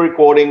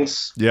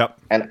Recordings, Yep.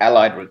 and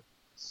Allied Recordings.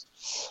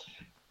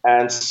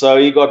 And so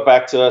he got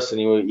back to us, and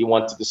he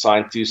wanted to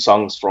sign 2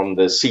 songs from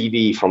the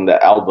CD, from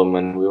the album,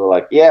 and we were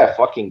like, yeah,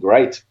 fucking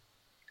great.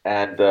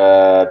 And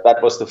that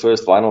was the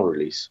first vinyl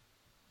release.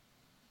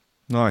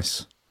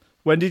 Nice.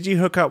 When did you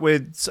hook up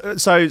with...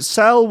 So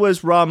Cell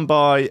was run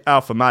by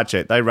Alpha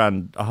Magic. They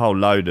ran a whole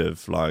load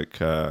of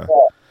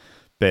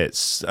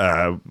bits.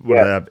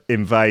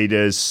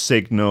 Invaders,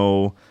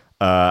 Signal,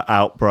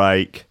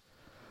 Outbreak,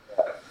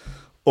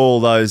 all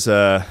those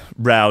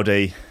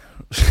rowdy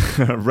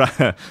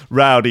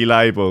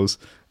labels.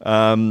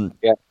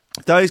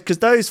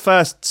 Those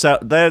first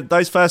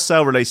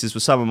Cell releases were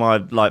some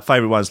of my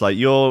favorite ones. Like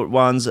your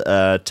ones,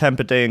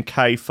 Temper D and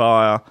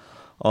K-Fire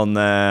on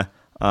there.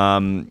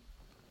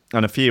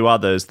 And a few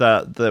others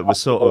that were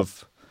sort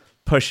of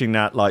pushing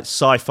that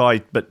sci-fi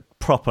but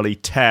properly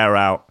tear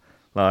out,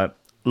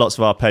 lots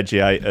of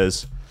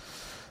arpeggiators.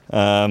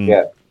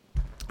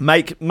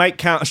 Make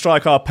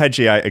Counter-Strike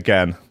arpeggiate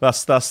again.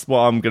 That's what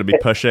I'm going to be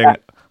pushing.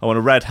 I want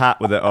a red hat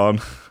with it on.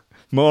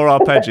 More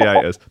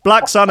arpeggiators.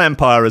 Black Sun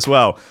Empire as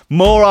well.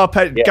 More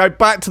Go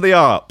back to the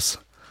ARPs.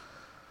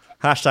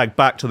 Hashtag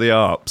back to the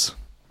ARPs.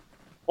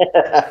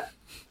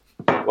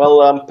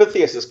 Well,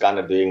 Pythias is kind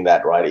of doing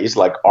that, right? He's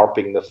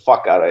ARPing the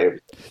fuck out of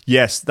everything.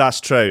 Yes, that's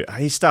true.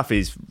 His stuff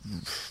is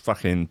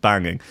fucking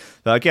banging.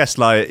 But I guess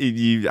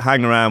you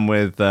hang around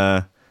with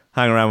the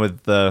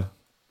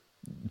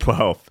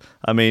 12.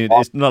 I mean,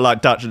 it's not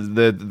like Dutch.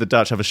 The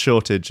Dutch have a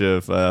shortage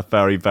of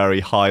very, very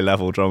high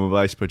level drum and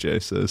bass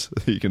producers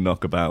that you can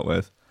knock about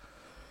with.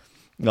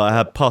 I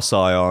had Posse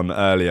on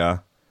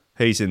earlier.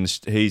 He's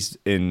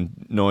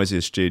in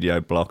Noise's studio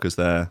block as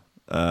their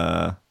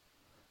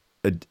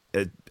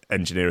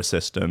engineer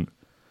assistant,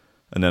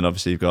 and then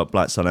obviously you've got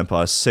Black Sun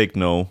Empire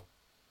Signal,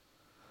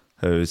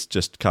 who's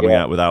just coming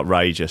out with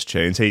outrageous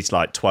tunes. He's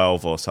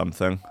 12 or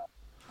something.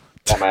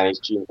 Oh man, his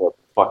tunes are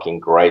fucking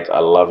great. I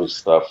love his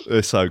stuff.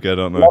 They're so good,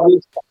 aren't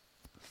they?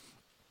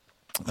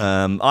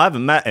 I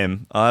haven't met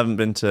him. I haven't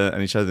been to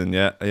any shows with him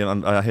yet.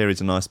 I hear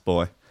he's a nice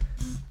boy.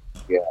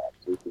 Yeah,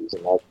 he's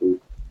a nice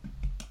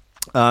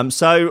dude.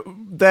 So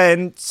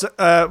then,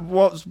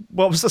 what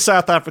was the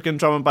South African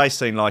drum and bass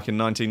scene like in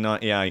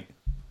 1998?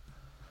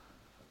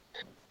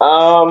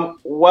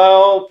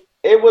 Well,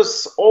 it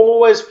was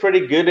always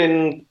pretty good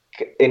in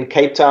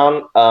Cape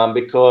Town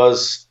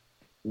because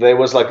there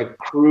was a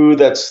crew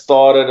that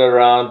started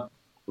around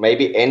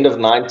maybe end of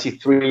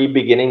 93,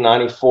 beginning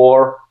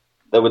 94.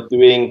 They were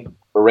doing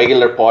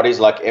regular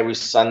parties every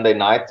Sunday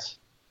night.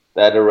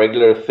 They had a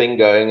regular thing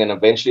going, and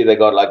eventually they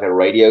got a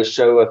radio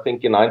show, I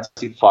think in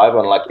 95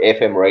 on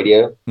FM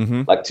radio,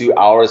 2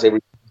 hours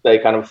every day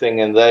kind of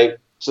thing, and they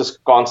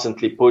just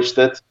constantly pushed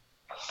it.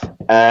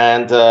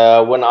 And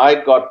when I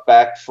got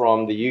back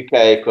from the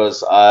UK,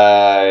 because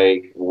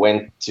I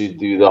went to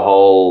do the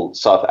whole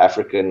South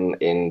African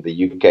in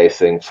the UK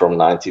thing from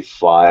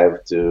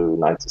 95 to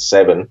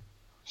 97,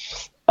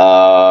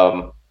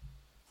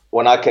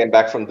 when I came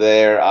back from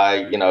there,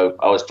 I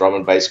was drum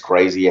and bass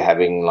crazy,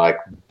 having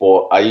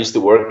I used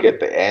to work at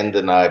the end,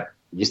 and I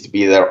used to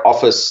be their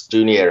office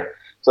junior.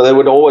 So they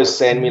would always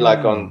send me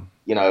on,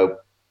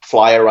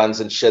 flyer runs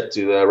and shit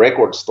to the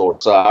record store.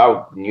 So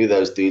I knew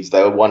those dudes.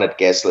 They wanted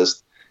guest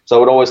lists. So I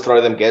would always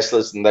throw them guest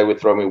lists, and they would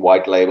throw me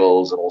white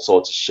labels and all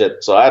sorts of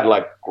shit. So I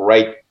had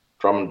great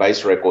drum and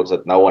bass records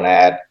that no one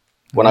had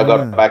when I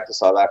got back to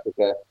South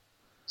Africa.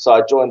 So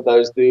I joined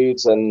those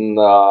dudes, and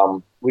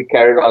we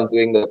carried on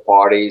doing the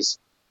parties.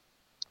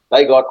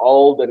 They got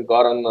old and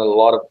got on a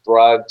lot of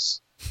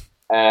drugs.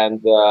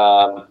 And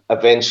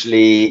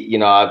eventually,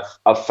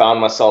 I've found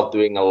myself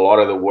doing a lot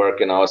of the work,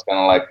 and I was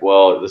kind of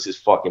well, this is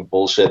fucking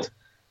bullshit.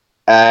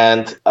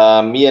 And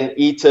me and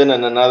Eaton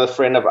and another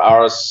friend of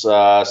ours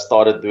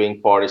started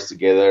doing parties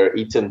together,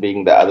 Eaton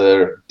being the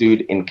other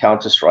dude in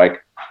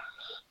Counter-Strike,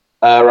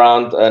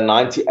 around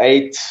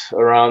 98,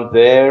 around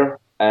there.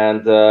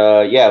 And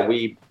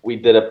we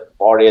did a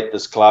party at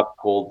this club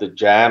called The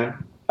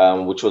Jam,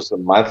 which was a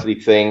monthly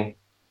thing.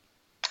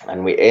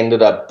 And we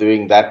ended up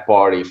doing that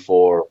party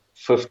for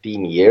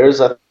 15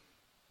 years.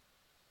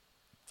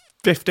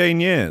 15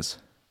 years?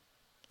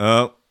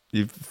 Oh,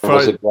 it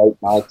was a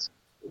great night.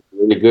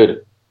 Really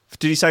good.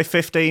 Did you say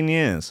 15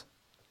 years?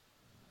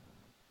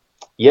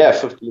 Yeah,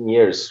 15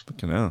 years.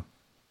 Fucking hell.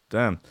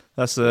 Damn.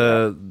 That's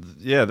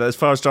as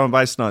far as drum and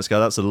bass nights go,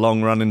 that's a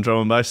long running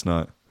drum and bass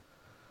night.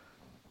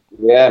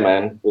 Yeah,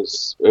 man.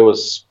 It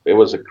was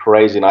a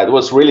crazy night. It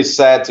was really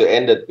sad to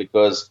end it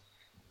because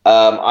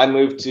I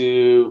moved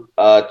to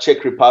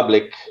Czech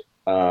Republic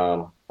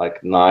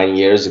 9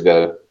 years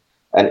ago,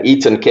 and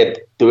Eaton kept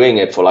doing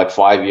it for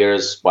 5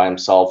 years by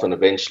himself, and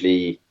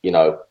eventually,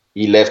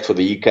 he left for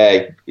the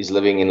UK. He's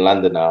living in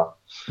London now,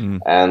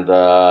 and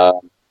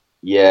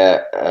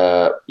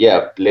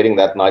letting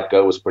that night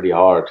go was pretty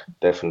hard,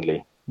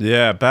 definitely.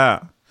 Yeah, I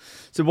bet.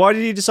 So why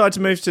did you decide to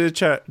move to the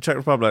Czech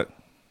Republic?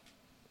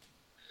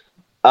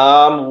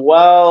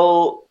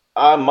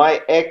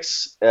 My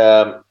ex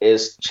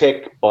is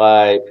Czech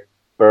by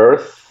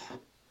birth,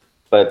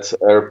 but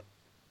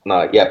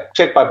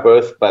Czech by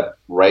birth, but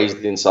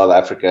raised in South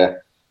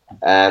Africa.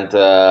 And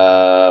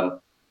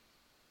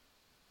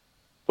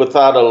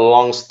without a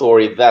long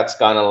story, that's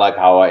kind of like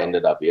how I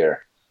ended up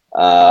here.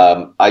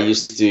 I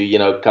used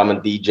to, come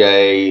and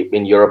DJ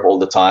in Europe all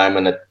the time,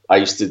 and I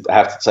used to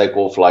have to take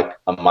off like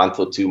a month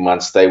or 2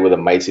 months, stay with a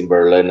mate in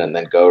Berlin, and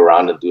then go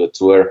around and do a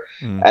tour.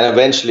 And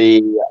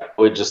eventually,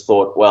 we just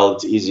thought, well,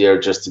 it's easier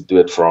just to do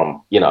it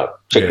from,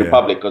 Czech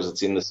Republic because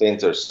it's in the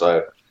center.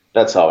 So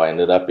that's how I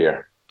ended up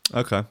here.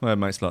 Okay, well, that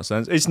makes a lot of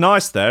sense. It's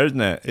nice there, isn't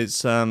it?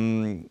 It's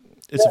a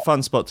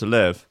fun spot to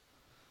live.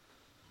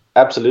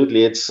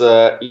 Absolutely, it's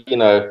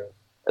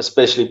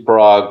especially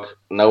Prague.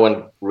 No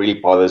one really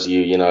bothers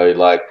you.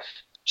 Like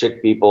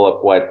Czech people are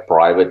quite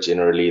private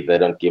generally. They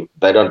don't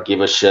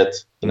give a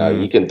shit.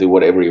 You can do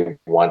whatever you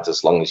want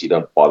as long as you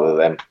don't bother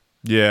them.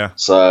 Yeah.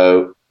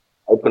 So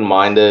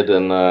open-minded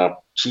and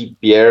cheap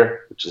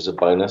beer, which is a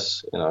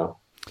bonus.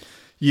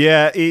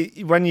 Yeah,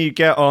 when you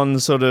get on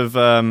sort of.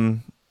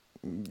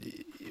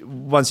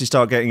 Once you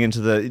start getting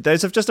into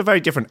there's just a very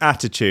different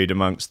attitude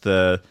amongst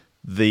the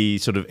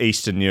sort of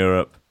Eastern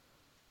European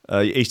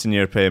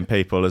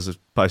people as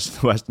opposed to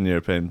the Western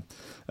European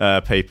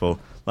people.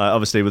 Like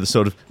obviously with the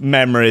sort of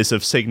memories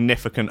of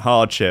significant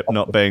hardship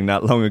not being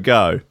that long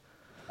ago.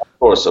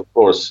 Of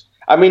course.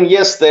 I mean,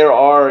 yes, there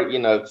are,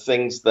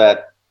 things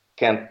that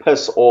can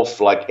piss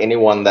off like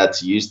anyone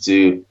that's used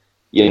to,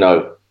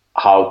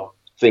 how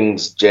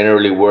things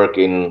generally work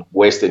in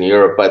Western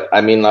Europe. But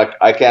I mean, like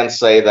I can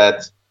say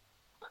that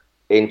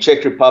in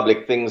Czech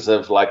Republic, things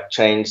have like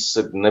changed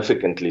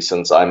significantly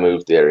since I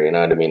moved there. You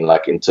know what I mean?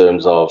 Like in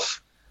terms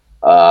of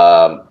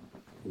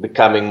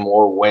becoming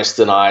more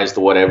westernized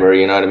or whatever.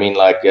 You know what I mean?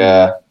 Like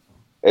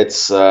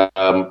it's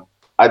I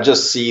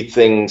just see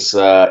things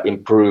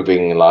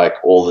improving like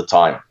all the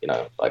time.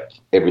 Like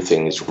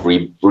everything is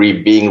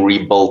being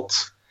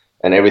rebuilt,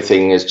 and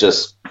everything is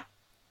just.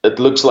 It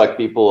looks like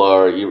people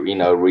are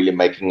really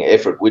making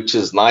effort, which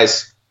is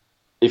nice.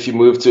 If you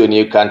move to a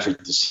new country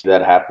to see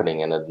that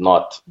happening and it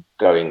not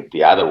going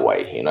the other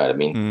way, you know what I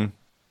mean?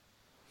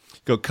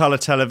 Got colour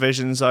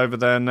televisions over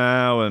there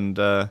now, and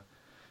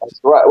that's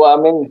right. Well,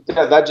 I mean,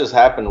 that just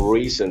happened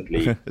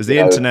recently. Is the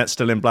internet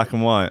still in black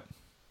and white?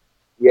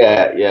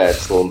 Yeah,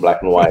 it's still in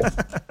black and white.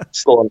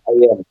 Still on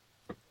AM.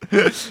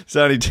 You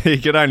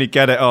can only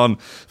get it on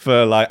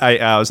for like 8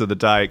 hours of the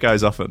day. It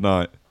goes off at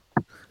night.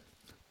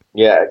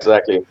 Yeah,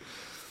 exactly.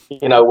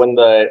 When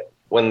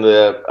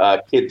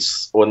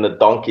the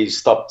donkeys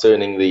stop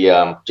turning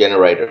the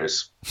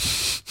generators.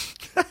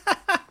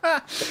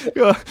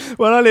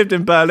 When I lived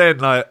in Berlin,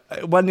 like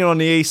when you're on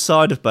the east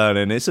side of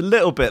Berlin, it's a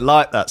little bit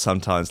like that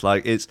sometimes.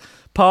 Like it's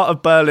part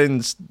of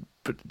Berlin's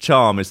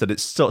charm is that it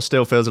sort of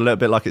still feels a little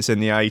bit like it's in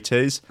the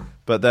 80s,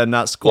 but then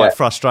that's quite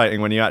frustrating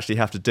when you actually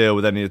have to deal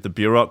with any of the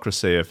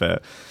bureaucracy of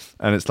it.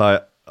 And it's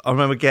like I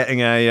remember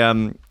getting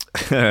a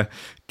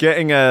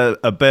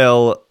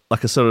bill,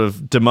 like a sort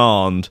of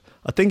demand.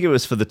 I think it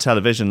was for the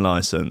television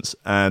license,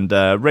 and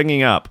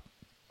ringing up,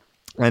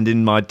 and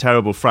in my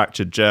terrible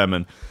fractured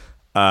German,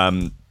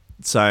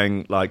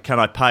 saying like, "Can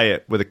I pay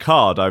it with a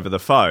card over the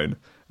phone?"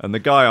 And the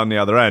guy on the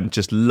other end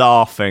just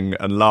laughing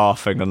and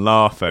laughing and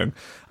laughing,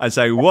 and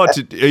saying, "What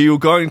are you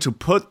going to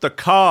put the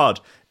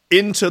card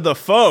into the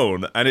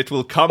phone and it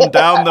will come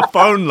down the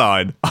phone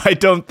line? I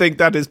don't think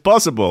that is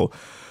possible."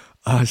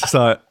 I was just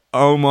like,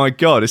 oh my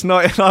God, it's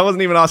not. I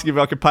wasn't even asking if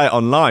I could pay it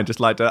online,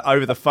 just like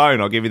over the phone,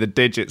 I'll give you the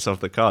digits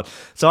of the card.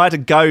 So I had to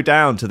go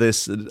down to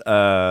this, to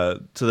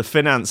the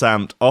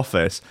Finanzamt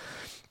office,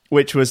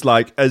 which was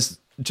like as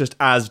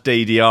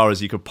DDR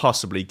as you could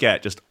possibly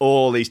get. Just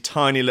all these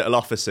tiny little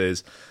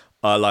offices,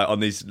 like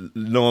on these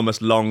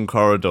enormous long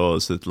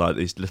corridors with like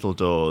these little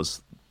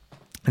doors.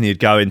 And you'd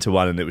go into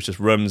one and it was just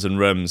rooms and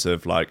rooms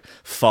of like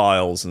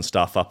files and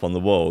stuff up on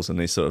the walls and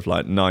these sort of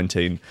like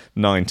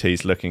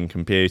 1990s looking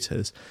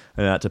computers.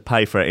 And I had to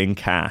pay for it in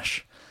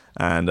cash.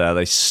 And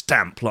they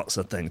stamp lots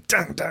of things.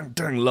 Dang, dang,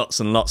 dang. Lots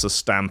and lots of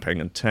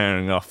stamping and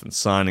tearing off and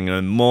signing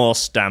and more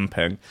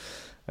stamping.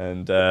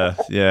 And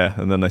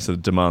and then they sort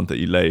of demand that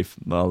you leave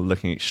while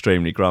looking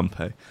extremely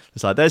grumpy.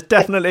 It's like, there's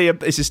definitely,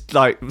 it's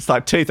like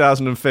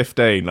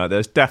 2015. Like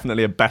there's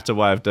definitely a better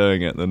way of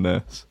doing it than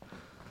this.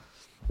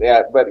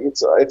 Yeah, but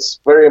it's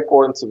very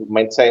important to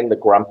maintain the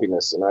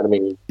grumpiness. You know what I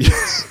mean?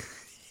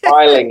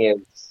 Smiling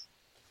is.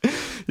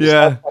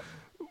 Yeah.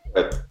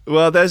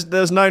 Well,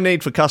 there's no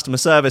need for customer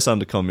service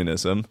under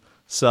communism,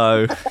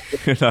 so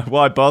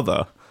why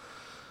bother?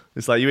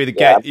 It's like you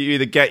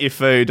either get your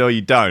food or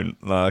you don't.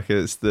 Like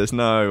there's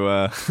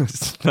no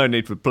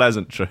need for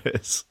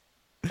pleasantries.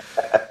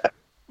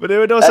 But it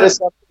would also.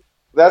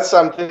 That's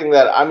something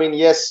that, I mean,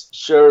 yes,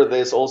 sure,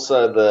 there's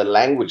also the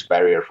language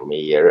barrier for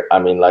me here. I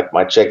mean, like,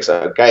 my Czech's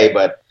are okay,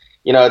 but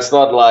it's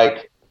not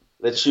like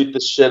let's shoot the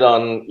shit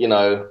on,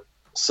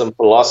 some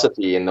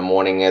philosophy in the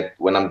morning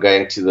when I'm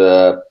going to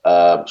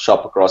the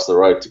shop across the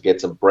road to get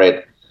some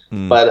bread.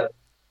 But,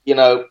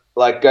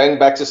 like going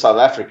back to South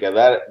Africa,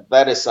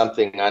 that is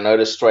something I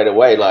noticed straight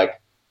away. Like,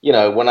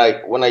 when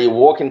I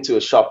walk into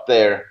a shop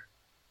there,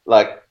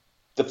 like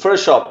the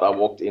first shop I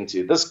walked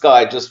into, this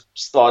guy just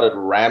started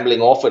rambling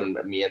off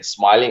at me and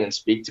smiling and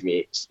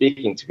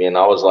speaking to me. And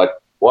I was like,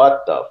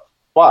 what the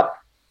fuck?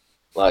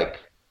 Like,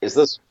 is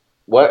this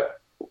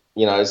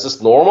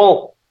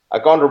normal? I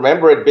can't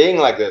remember it being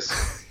like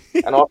this.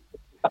 And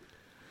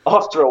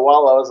after a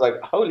while, I was like,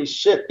 holy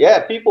shit.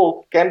 Yeah,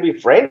 people can be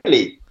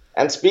friendly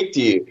and speak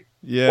to you.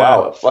 Yeah.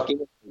 Wow,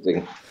 fucking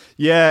amazing.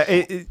 Yeah,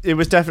 it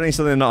was definitely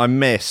something that I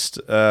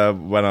missed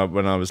when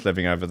I was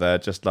living over there.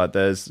 Just like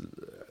there's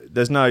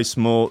no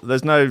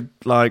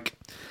like,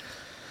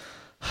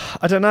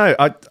 I don't know.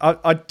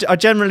 I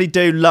generally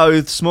do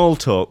loathe small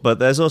talk, but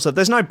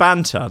there's no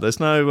banter.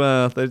 There's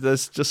no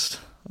there's just,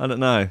 I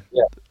don't know.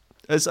 Yeah.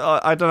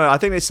 I don't know. I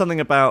think there's something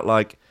about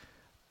like,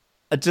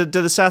 do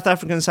the South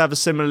Africans have a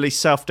similarly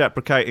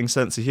self-deprecating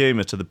sense of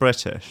humour to the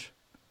British?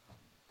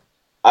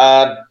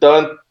 I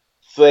don't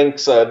think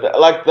so.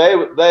 Like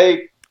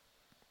they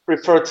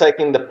prefer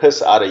taking the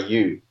piss out of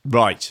you.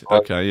 Right.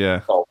 Okay.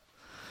 Yeah.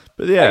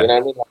 But yeah, you know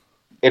what I mean?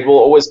 It will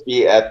always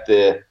be at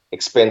the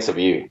expense of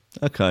you.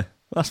 Okay,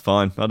 that's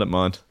fine. I don't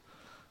mind.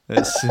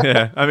 It's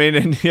yeah. I mean,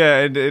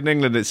 in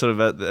England, it's sort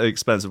of at the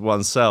expense of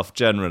oneself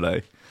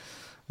generally.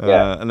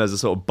 And there's a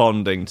sort of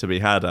bonding to be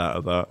had out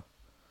of that.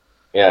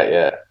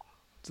 Yeah.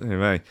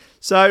 Anyway,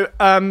 so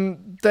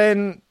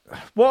then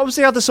what was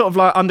the other sort of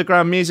like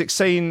underground music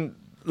scene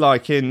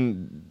like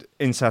in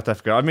South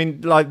Africa? I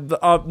mean, like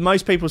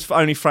most people's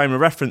only frame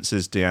of reference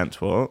is Die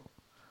Antwoord.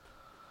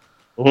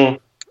 Mm-hmm.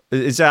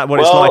 Is that what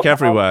it's like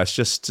everywhere? It's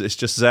just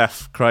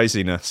Zeph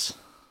craziness.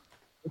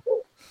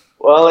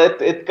 Well,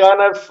 it kind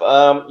of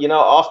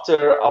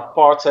after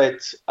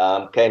apartheid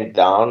came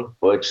down,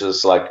 which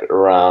is like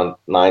around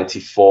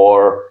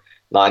 94,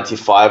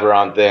 95,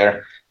 around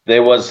there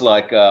was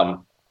like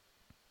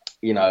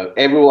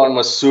everyone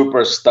was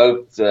super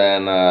stoked,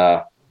 and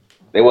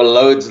there were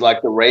loads,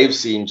 like the rave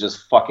scene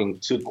just fucking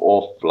took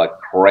off like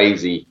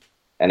crazy,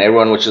 and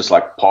everyone was just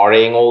like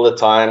partying all the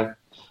time.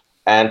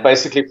 And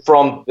basically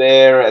from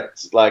there,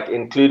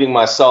 including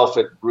myself,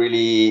 it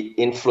really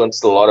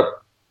influenced a lot of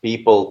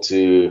people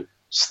to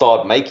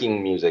start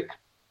making music,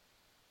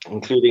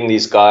 including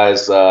these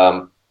guys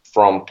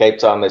from Cape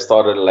Town. They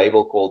started a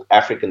label called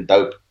African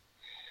Dope,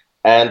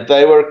 and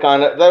they were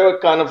kind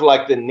of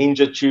like the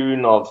Ninja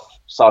Tune of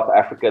South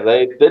Africa.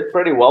 They did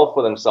pretty well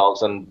for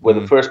themselves, and were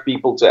the first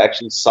people to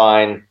actually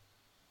sign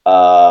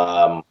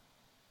a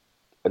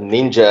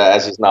Ninja,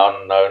 as he's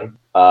now known,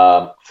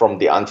 from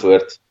Die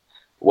Antwoord.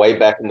 Way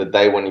back in the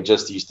day when he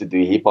just used to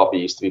do hip hop,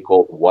 he used to be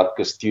called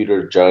Watkus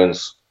Tudor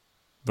Jones,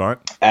 right?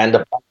 And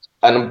a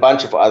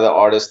bunch of other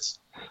artists.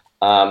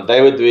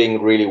 They were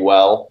doing really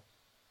well.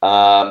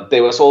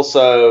 There was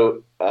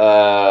also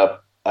a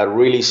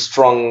really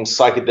strong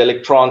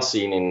psychedelic trance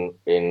scene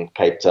in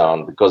Cape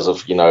Town because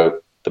of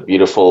the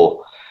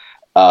beautiful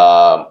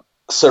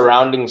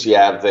surroundings you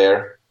have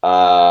there.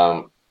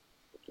 Like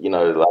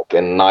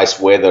in nice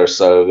weather.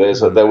 So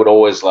they would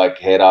always like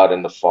head out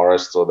in the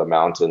forests or the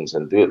mountains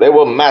and do it. There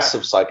were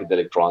massive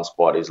psychedelic trance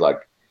parties,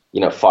 like,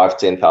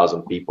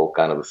 5,000-10,000 people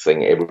kind of a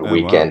thing every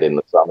weekend in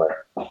the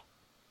summer.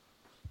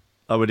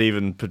 I would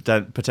even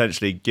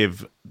potentially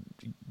give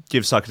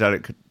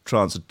psychedelic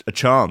trance a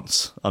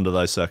chance under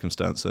those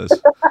circumstances.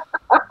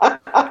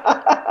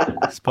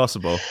 It's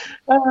possible.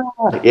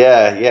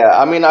 Yeah.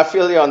 I mean, I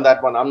feel you on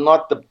that one. I'm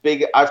not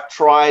I've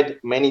tried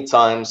many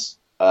times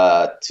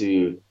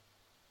to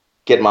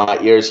get my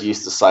ears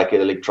used to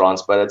psychedelic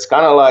trance, but it's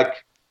kind of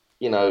like,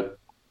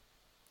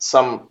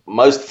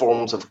 most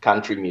forms of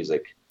country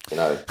music,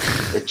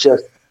 it's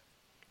just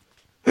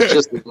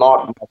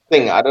not my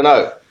thing. I don't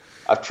know.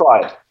 I've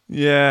tried.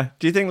 Yeah.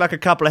 Do you think like a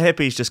couple of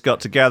hippies just got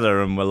together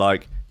and were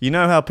like,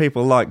 how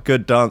people like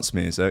good dance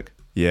music?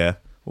 Yeah.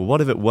 Well,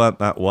 what if it weren't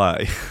that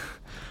way?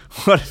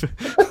 What if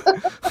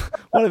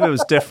it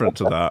was different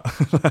to that?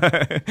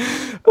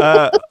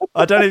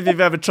 I don't know if you've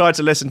ever tried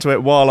to listen to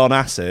it while on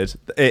acid.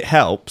 It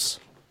helps.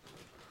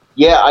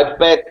 Yeah, I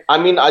bet. I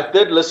mean, I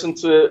did listen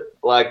to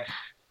like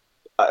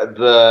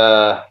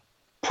the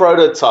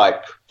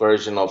prototype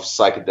version of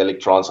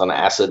psychedelic trance on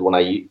acid when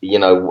I,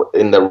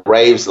 in the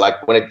raves,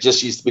 like when it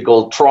just used to be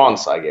called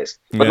trance, I guess,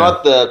 but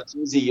not the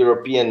cheesy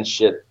European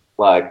shit.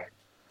 Like,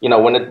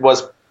 when it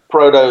was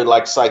proto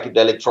like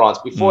psychedelic trance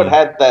before it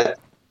had that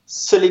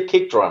silly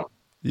kick drum.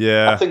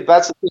 Yeah, I think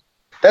that's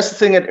the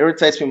thing that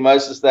irritates me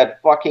most is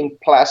that fucking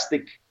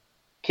plastic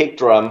kick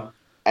drum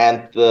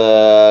and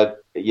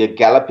your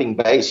galloping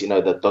bass.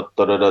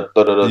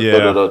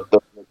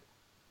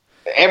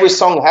 Every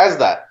song has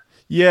that.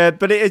 Yeah,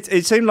 but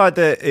it seemed like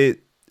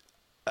it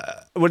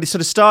sort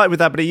of started with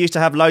that, but it used to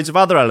have loads of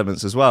other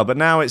elements as well. But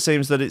now it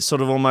seems that it's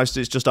sort of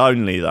it's just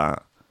only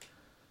that.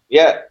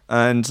 Yeah,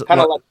 and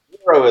kind of like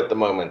Zero at the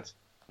moment.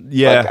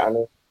 Yeah.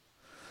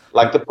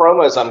 Like the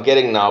promos I'm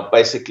getting now,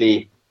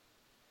 basically,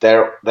 they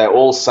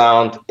all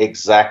sound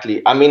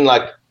exactly. I mean,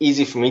 like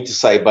easy for me to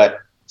say, but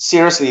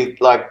seriously,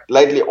 like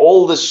lately,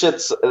 all the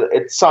shits.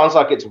 It sounds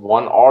like it's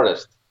one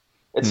artist.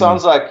 It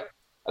sounds like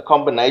a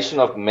combination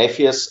of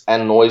Mephius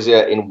and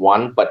Noisia in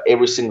one, but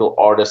every single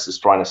artist is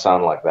trying to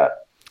sound like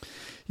that.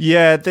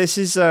 Yeah, this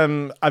is. I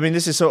mean,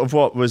 this is sort of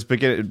what was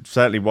beginning.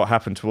 Certainly, what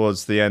happened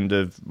towards the end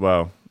of.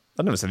 Well,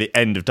 I don't know if it's the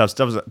end of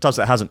Dubstep.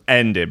 Dubstep hasn't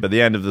ended, but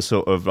the end of the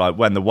sort of like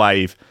when the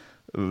wave,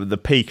 the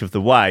peak of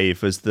the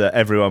wave was that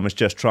everyone was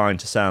just trying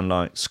to sound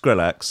like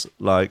Skrillex,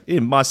 like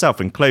myself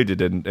included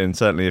in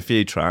certainly a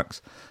few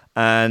tracks,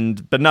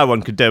 but no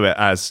one could do it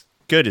as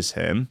good as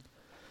him.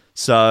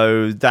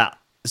 So that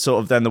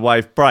sort of then the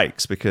wave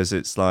breaks because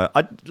it's like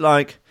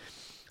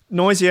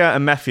Noisia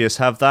and Mephius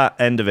have that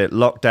end of it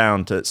locked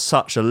down to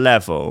such a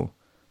level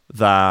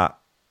that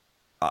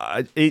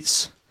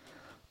it's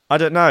I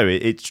don't know.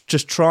 It's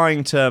just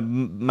trying to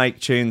make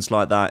tunes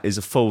like that is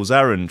a fool's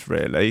errand,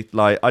 really.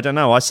 Like I don't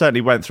know. I certainly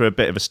went through a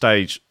bit of a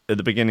stage at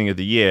the beginning of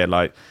the year,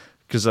 like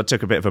because I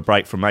took a bit of a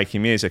break from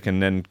making music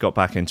and then got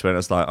back into it. And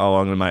it's like, oh,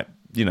 I'm gonna make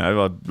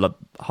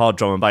hard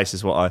drum and bass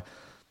is what I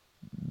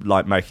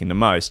like making the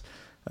most.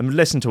 And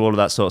listen to all of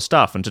that sort of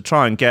stuff, and to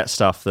try and get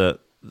stuff that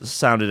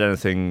sounded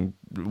anything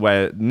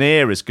where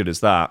near as good as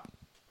that.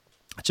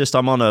 Just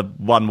I'm on a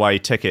one-way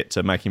ticket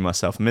to making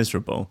myself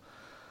miserable.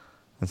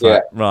 It's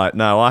like, right,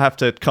 no, I have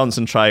to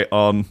concentrate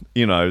on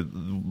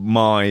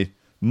my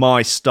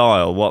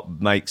style,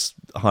 what makes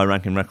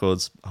high-ranking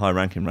records,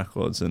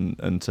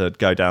 and to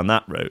go down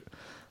that route.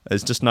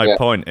 There's just no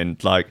point in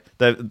like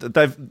they've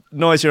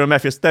Noisia and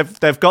Mephius.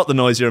 They've got the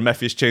Noisia and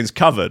Mephius tunes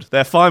covered.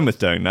 They're fine with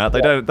doing that.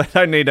 They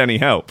don't need any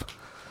help.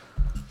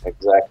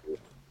 Exactly.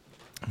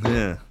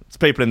 Yeah, it's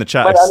people in the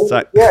chat.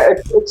 But,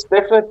 it's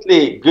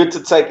definitely good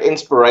to take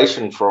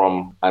inspiration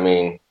from. I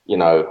mean,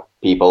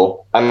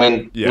 people. I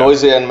mean,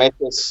 Noisia and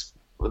Mephius,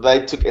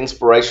 they took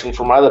inspiration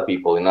from other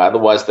people.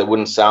 Otherwise they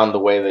wouldn't sound the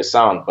way they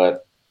sound.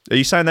 But are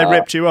you saying they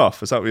ripped you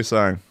off? Is that what you're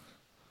saying?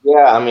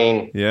 Yeah, I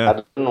mean, I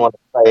didn't want to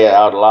say it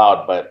out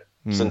loud, but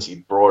since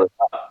you brought it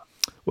up.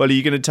 Well, are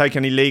you going to take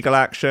any legal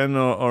action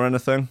or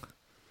anything?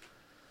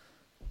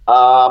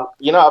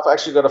 I've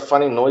actually got a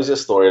funny Noisia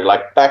story.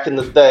 Like back in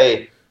the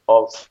day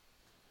of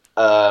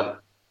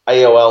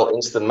AOL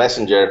Instant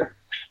Messenger,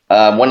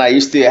 when I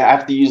used to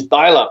have to use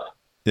dial-up,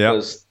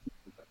 because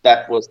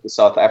that was the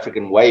South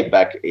African way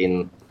back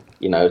in,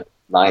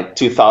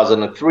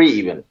 2003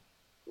 even.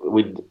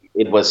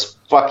 It was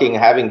fucking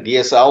having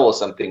DSL or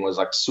something was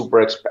like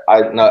super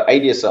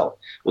ADSL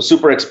was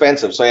super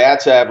expensive. So you had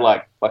to have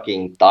like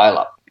fucking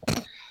dial-up.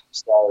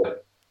 So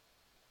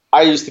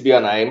I used to be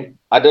on AIM.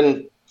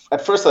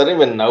 At first I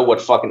didn't even know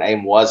what fucking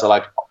AIM was.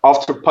 Like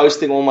after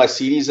posting all my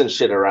CDs and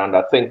shit around,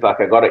 I think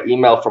like I got an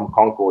email from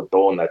Concord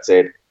Dawn that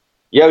said,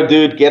 "Yo,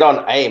 dude, get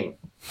on AIM."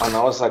 And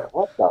I was like,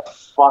 what the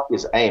fuck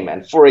is AIM?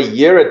 And for a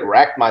year it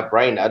racked my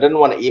brain. I didn't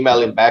want to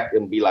email him back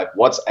and be like,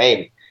 what's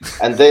AIM?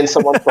 And then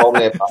someone told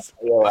me about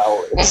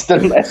AOL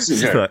Instant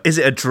Messenger. Is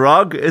it a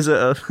drug? Is it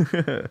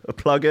a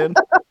plug-in?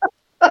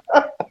 I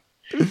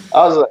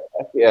was like,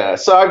 yeah.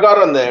 So I got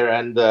on there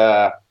and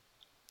I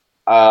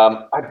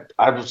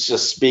was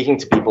just speaking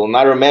to people. And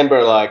I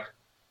remember like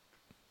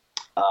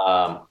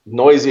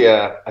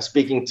Noisia,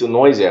 speaking to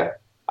Noisia.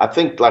 I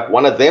think like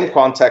one of them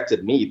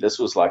contacted me. This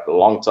was like a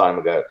long time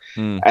ago.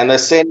 And they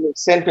sent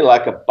me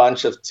like a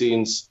bunch of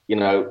tunes,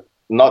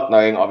 not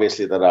knowing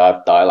obviously that I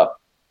have dial-up.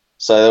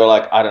 So they were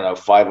like, I don't know,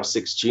 5 or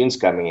 6 tunes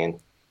coming in.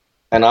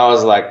 And I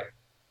was like,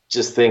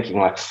 just thinking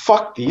like,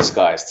 fuck these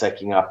guys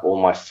taking up all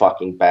my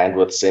fucking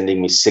bandwidth,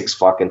 sending me 6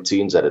 fucking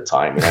tunes at a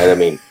time. You know what I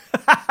mean?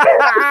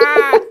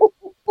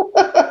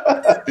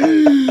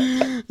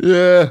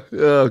 Yeah.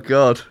 Oh,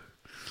 God.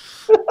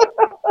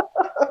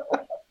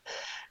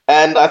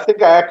 And I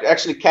think I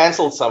actually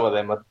canceled some of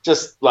them.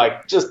 Just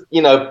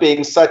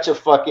being such a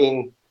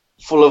fucking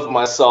full of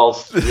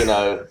myself,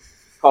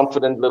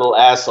 confident little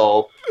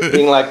asshole,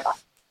 being like,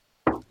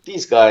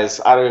 these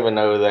guys, I don't even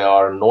know who they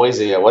are.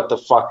 Noisia, what the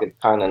fuck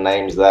kind of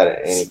name's that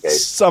in any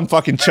case? Some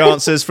fucking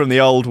chances from the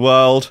old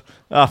world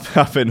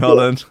up in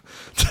Holland.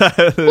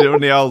 They're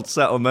in the old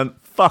settlement.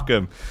 Fuck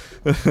them.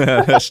 What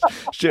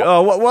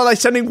are they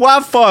sending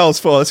WAV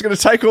files for? It's going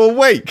to take all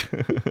week.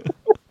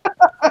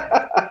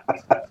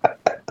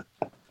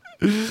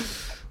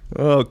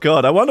 Oh,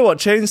 God. I wonder what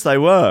tunes they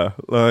were.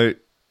 Like,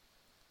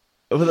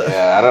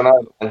 yeah, I don't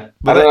know.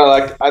 I don't know.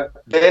 Like,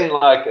 then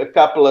a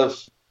couple of,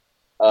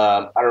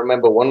 I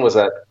remember one was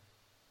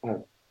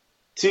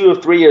 2 or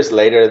 3 years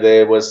later,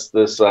 there was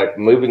this like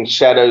Moving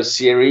Shadows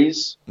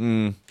series.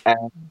 And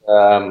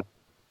I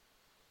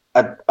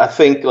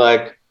think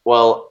like,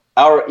 well,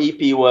 our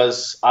EP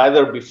was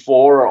either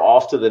before or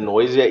after the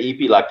Noisia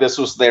EP. Like this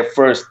was their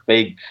first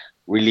big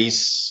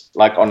release,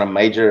 like on a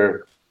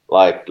major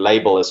like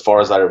label, as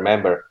far as I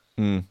remember.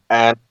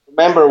 And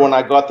remember when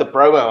I got the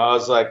promo, I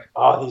was like,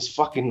 oh, these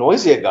fucking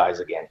Noisia guys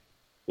again.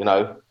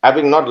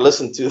 Having not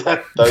listened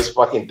to those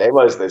fucking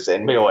demos they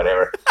sent me or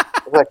whatever.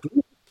 I was like, who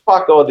the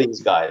fuck are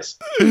these guys?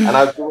 And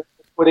I was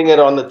putting it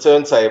on the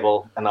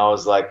turntable, and I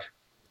was like,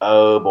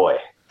 oh boy.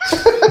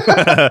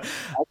 I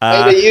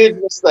made a huge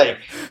mistake.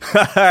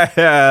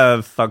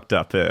 Yeah, fucked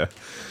up here.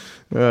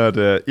 Oh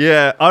dear.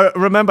 Yeah, I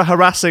remember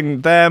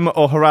harassing them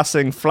or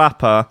harassing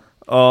Flapper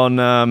on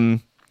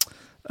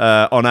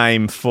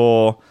AIM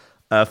for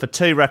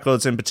 2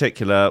 records in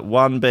particular.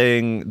 One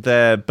being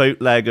their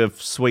bootleg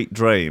of Sweet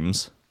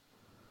Dreams.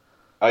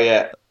 Oh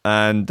yeah.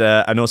 And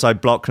also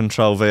Block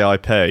Control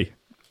VIP,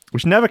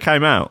 which never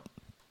came out.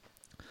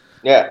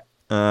 Yeah.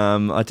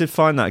 I did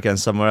find that again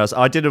somewhere else.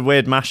 I did a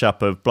weird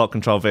mashup of Block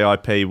Control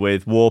VIP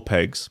with War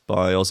Pigs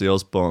by Ozzy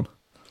Osbourne.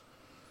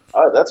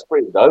 Oh, that's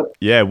pretty dope.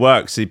 Yeah, it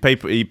works.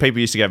 People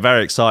used to get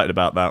very excited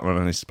about that when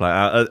I used to play it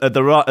out. At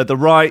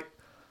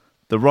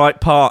the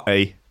right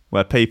party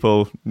where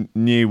people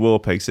knew War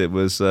Pigs, it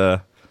was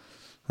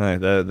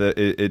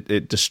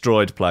it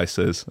destroyed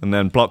places. And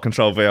then Block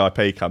Control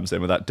VIP comes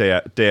in with that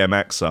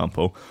DMX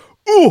sample.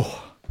 Ooh,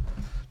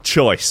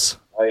 choice.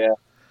 Oh yeah,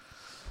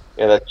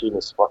 yeah. That tune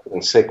is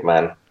fucking sick,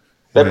 man.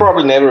 They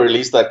probably never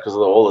released that because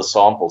of all the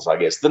samples. I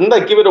guess didn't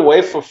they give it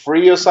away for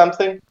free or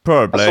something?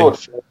 Probably. I saw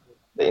it on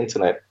the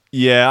internet.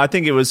 Yeah, I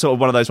think it was sort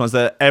of one of those ones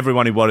that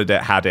everyone who wanted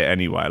it had it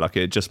anyway. Like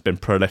it had just been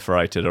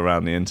proliferated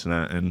around the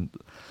internet and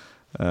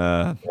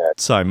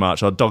so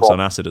much. Or Dogs on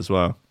Acid as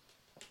well.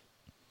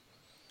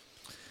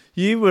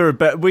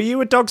 Were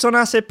you a Dogs on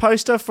Acid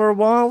poster for a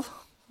while?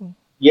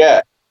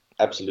 Yeah,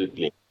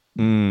 absolutely.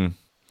 I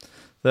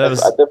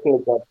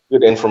definitely got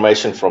good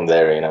information from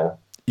there, you know.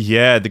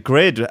 Yeah, the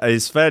Grid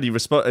is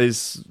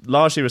is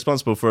largely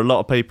responsible for a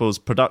lot of people's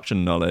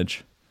production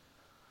knowledge.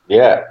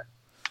 Yeah.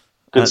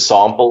 Good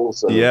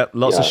samples. And, yeah,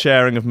 lots of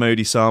sharing of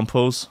moody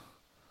samples.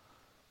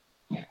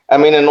 I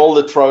mean, and all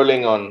the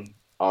trolling on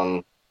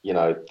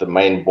the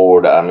main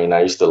board. I mean,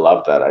 I used to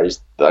love that.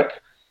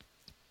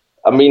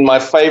 My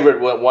favorite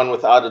one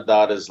without a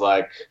doubt is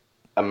like,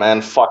 a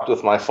man fucked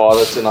with my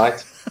father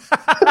tonight.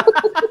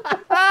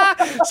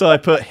 So I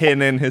put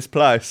Hin in his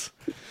place.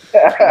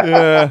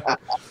 Yeah.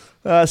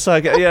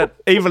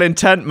 Evil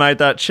Intent made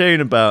that tune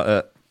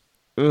about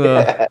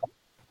it.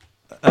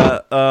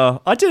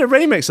 I did a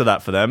remix of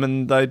that for them,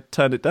 and they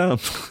turned it down.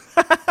 2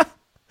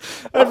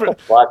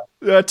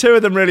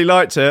 of them really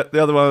liked it.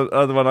 The other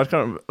one, I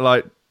can't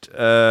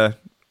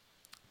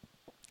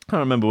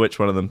remember which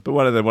one of them, but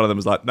one of them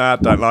was like, "Nah,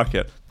 don't like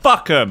it.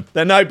 Fuck them.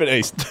 They're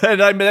nobodies.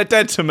 They're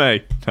dead to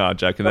me." No, I'm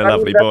joking. They're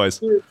lovely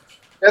boys.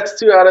 That's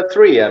 2 out of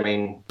 3. I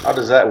mean, how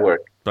does that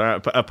work?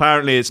 But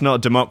apparently, it's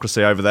not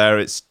democracy over there.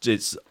 It's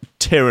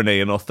tyranny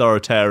and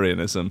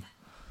authoritarianism.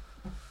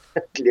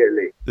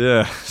 Clearly.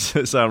 Yeah,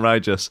 it's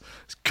outrageous.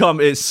 It's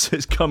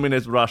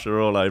communist Russia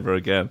all over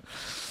again.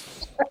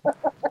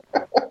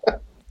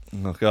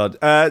 Oh God.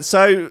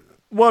 So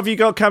what have you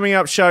got coming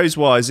up shows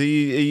wise? Are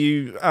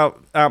you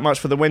out much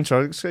for the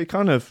winter? It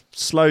kind of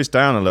slows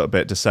down a little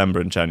bit December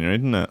and January,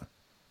 isn't it?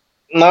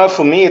 No,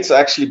 for me it's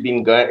actually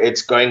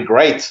going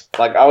great.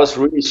 Like I was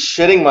really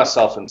shitting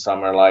myself in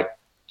summer. Like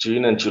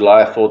June and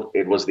July, I thought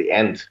it was the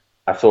end.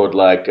 I thought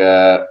like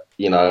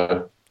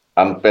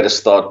I'm better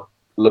start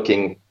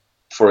looking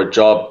for a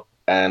job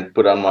and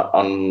put on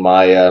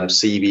my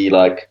CV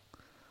like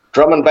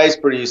drum and bass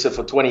producer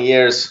for 20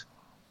 years.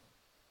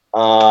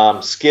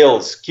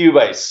 Skills,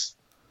 Cubase.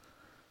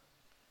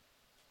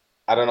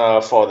 I don't know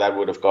how far that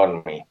would have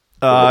gotten me.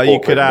 You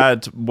could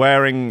add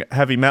wearing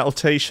heavy metal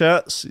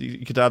t-shirts.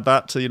 You could add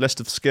that to your list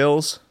of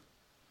skills.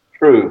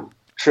 True.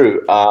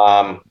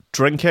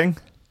 Drinking,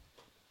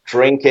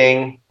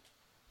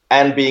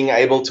 and being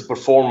able to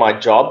perform my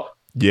job.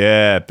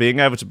 Yeah, being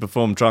able to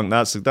perform drunk,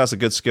 that's a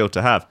good skill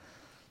to have.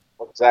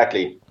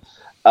 Exactly.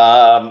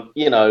 I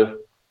know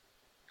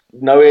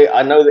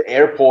the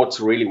airports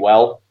really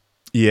well.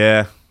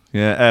 Yeah,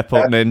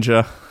 Airport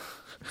Ninja.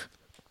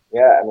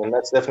 Yeah, I mean,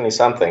 that's definitely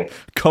something.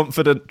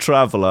 Confident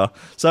traveller.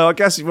 So I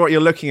guess what you're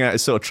looking at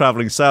is sort of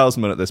travelling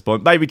salesman at this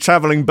point. Maybe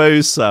travelling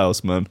booze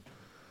salesman.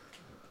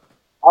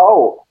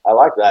 Oh, I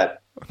like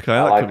that. Okay,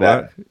 I like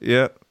that.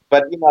 Yeah.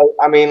 But,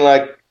 I mean,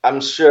 like, I'm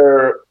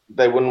sure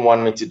they wouldn't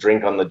want me to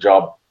drink on the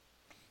job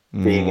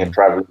being a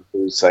travelling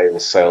booze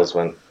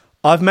salesman.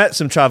 I've met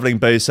some travelling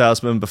booze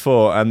salesmen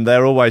before, and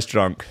they're always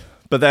drunk.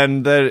 But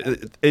then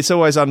it's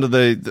always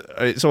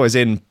it's always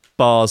in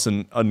bars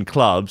and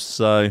clubs,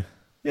 so...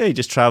 Yeah, you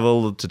just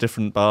travel to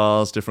different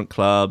bars, different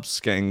clubs,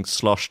 getting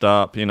sloshed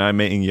up,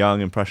 meeting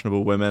young,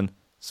 impressionable women.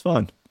 It's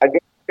fun. I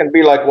guess it can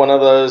be like one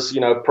of those,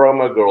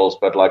 promo girls,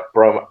 but like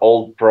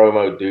old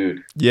promo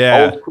dude.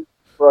 Yeah. Old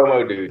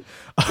promo dude.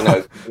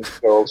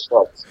 Girl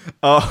shots.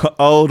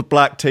 Old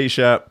black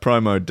t-shirt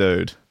promo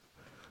dude.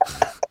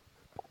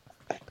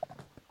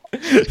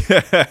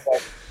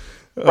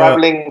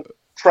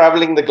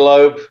 Traveling the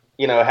globe,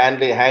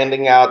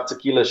 handing out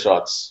tequila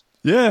shots.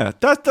 Yeah,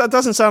 that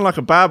doesn't sound like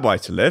a bad way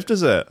to live,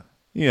 does it?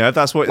 If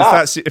that's your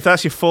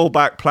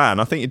fallback plan,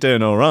 I think you're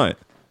doing all right.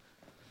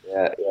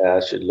 Yeah, I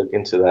should look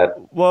into that.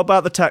 What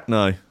about the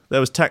techno? There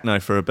was techno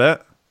for a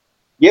bit.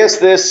 Yes,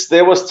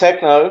 there was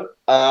techno.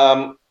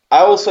 I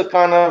also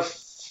kind of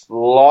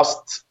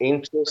lost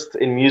interest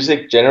in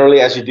music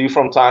generally, as you do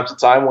from time to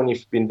time when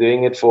you've been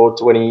doing it for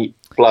 20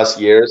 plus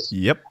years.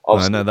 Yep,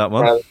 I know that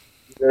one.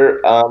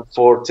 computer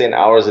for 10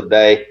 hours a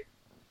day.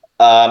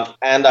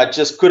 And I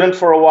just couldn't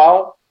for a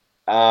while.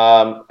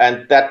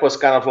 And that was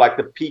kind of like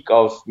the peak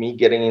of me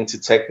getting into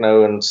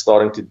techno and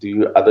starting to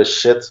do other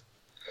shit.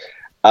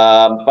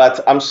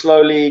 But I'm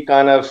slowly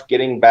kind of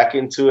getting back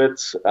into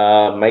it,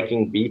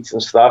 making beats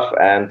and stuff.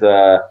 And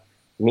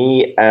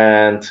me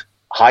and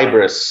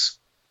Hybris,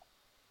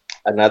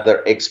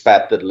 another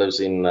expat that lives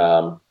in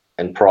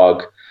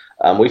Prague,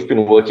 we've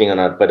been working on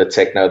a bit of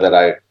techno that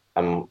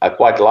I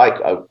quite like.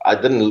 I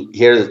didn't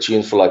hear the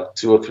tunes for like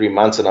 2 or 3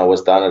 months, and I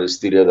was down at the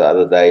studio the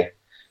other day,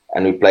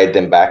 and we played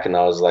them back, and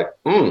I was like,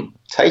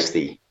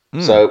 tasty.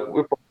 So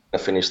we're probably going to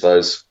finish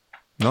those.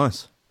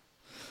 Nice.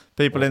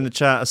 People in the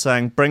chat are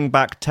saying, bring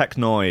back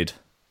Technoid.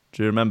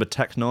 Do you remember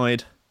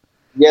Technoid?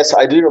 Yes,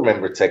 I do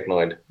remember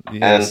Technoid.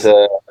 Yes.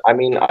 And I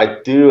mean, I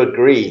do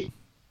agree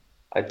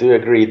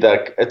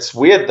that it's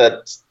weird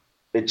that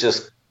it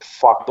just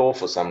fucked off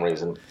for some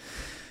reason.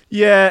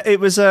 Yeah, it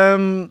was,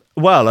 well,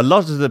 a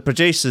lot of the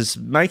producers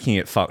making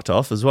it fucked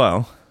off as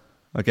well,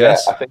 I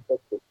guess. Yeah, I think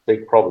that's a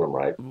big problem,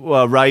 right?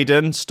 Well,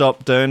 Raiden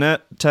stopped doing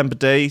it. Temper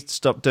D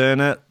stopped doing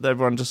it.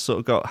 Everyone just sort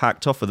of got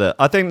hacked off with it.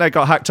 I think they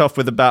got hacked off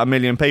with about 1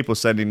 million people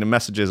sending them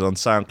messages on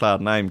SoundCloud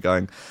and AIM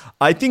going,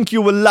 I think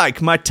you will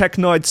like my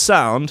Technoid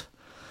sound.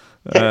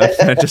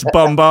 Just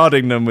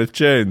bombarding them with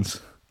tunes.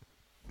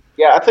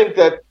 Yeah, I think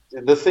that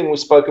the thing we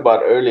spoke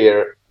about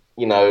earlier,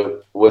 you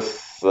know, with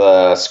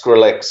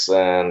Skrillex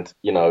and,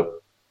 you know,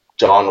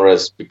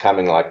 genres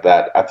becoming like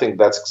that, I think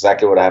that's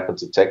exactly what happened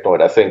to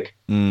Technoid. I think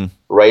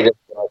Raiden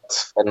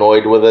got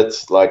annoyed with it,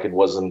 like it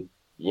wasn't,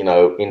 you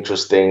know,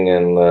 interesting,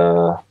 and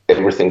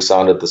everything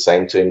sounded the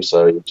same to him,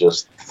 so he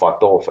just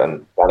fucked off,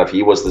 and kind of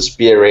he was the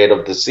spearhead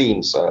of the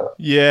scene. So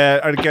yeah,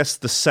 I guess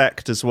the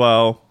sect as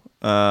well.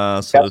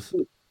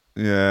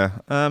 Yeah.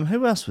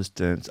 Who else was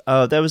doing?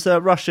 Oh, there was a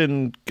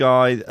Russian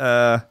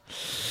guy.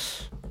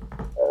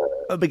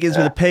 It begins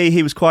with a P.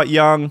 He was quite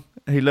young.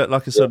 He looked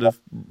like a sort of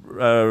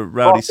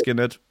rowdy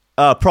skinhead.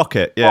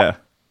 Procket, yeah.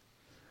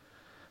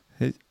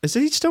 Is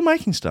he still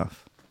making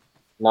stuff?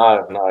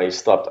 No, he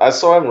stopped. I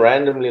saw him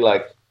randomly,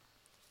 like,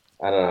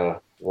 I don't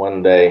know,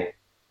 one day,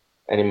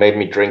 and he made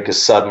me drink a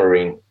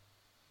submarine.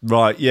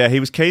 Right, yeah,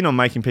 he was keen on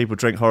making people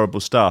drink horrible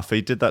stuff.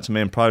 He did that to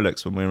me and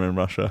Prolix when we were in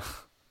Russia.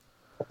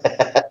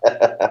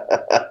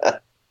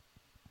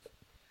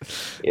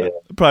 Yeah,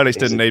 Prolix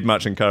didn't need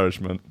much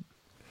encouragement.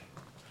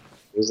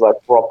 He was like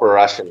proper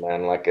Russian,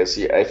 man. Like,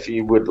 if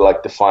you would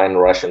like define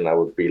Russian, I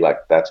would be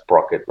like, that's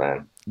Procket,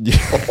 man.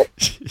 Yeah.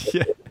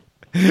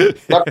 Yeah.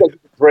 Not like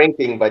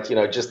drinking, but, you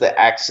know, just the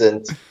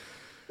accent,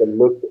 the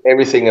look,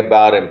 everything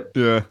about him.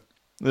 Yeah.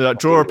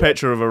 Draw a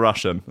picture of a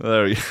Russian.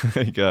 There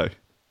you go.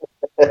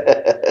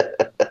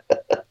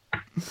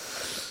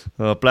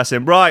 Oh, bless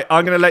him. Right,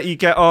 I'm going to let you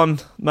get on,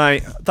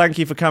 mate. Thank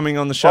you for coming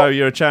on the show.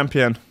 You're a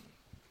champion.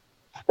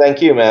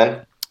 Thank you,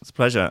 man. It's a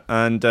pleasure.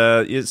 And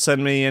you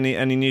send me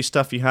any new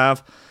stuff you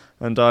have,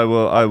 and I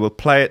will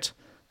play it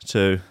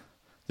to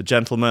the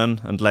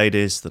gentlemen and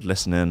ladies that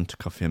listen in to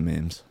Coffee and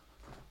Memes.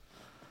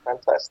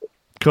 Fantastic.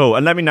 Cool.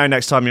 And let me know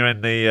next time you're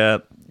in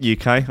the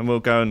UK, and we'll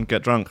go and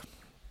get drunk.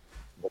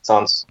 That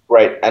sounds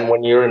great. And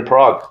when you're in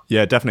Prague?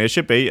 Yeah, definitely. It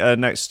should be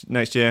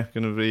next year.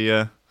 Going to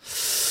be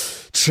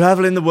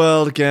traveling the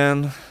world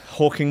again,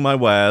 hawking my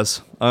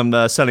wares.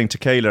 I'm selling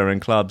tequila in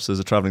clubs as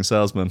a traveling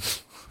salesman.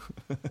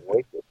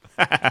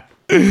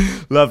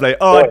 Lovely.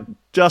 All right,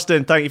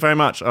 Justin, thank you very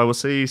much. I will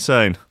see you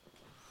soon.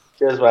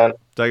 Cheers, man.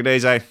 Take it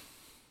easy.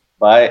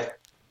 Bye.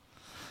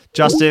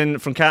 Justin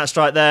from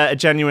Counter-Strike there, a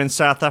genuine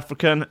South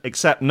African,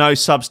 except no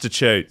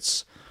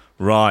substitutes.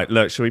 Right,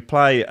 look, shall we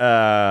play?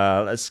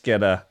 Let's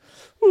get one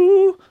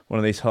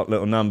of these hot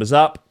little numbers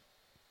up.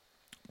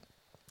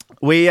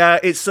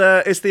 It's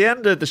the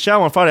end of the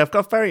show on Friday. I've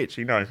got very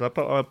itchy nose. I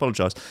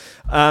apologise.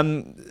 I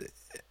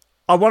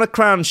want to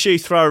crown Shoe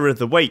Thrower of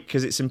the Week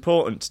because it's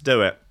important to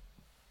do it.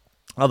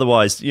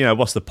 Otherwise, you know,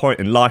 what's the point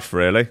in life,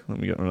 really? Let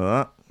me get rid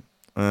of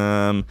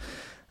that.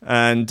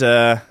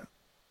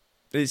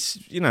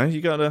 It's, you know,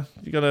 you can't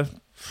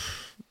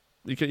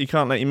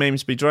let your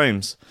memes be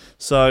dreams.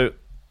 So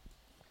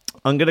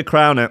I'm going to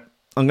crown it.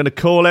 I'm going to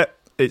call it.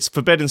 It's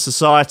Forbidden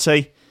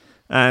Society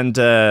and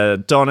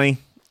Donny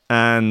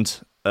and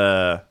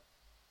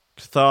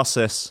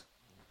Catharsis.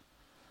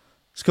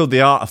 It's called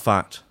The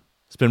Artifact.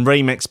 It's been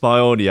remixed by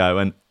Audio,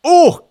 and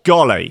oh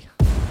golly.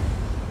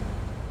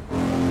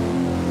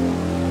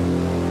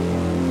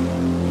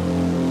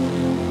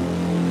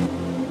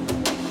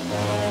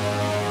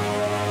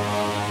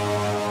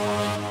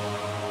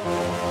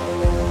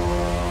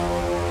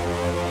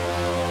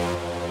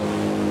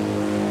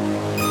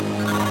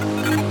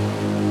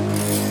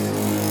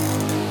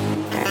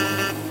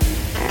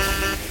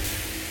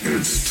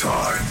 It's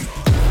time.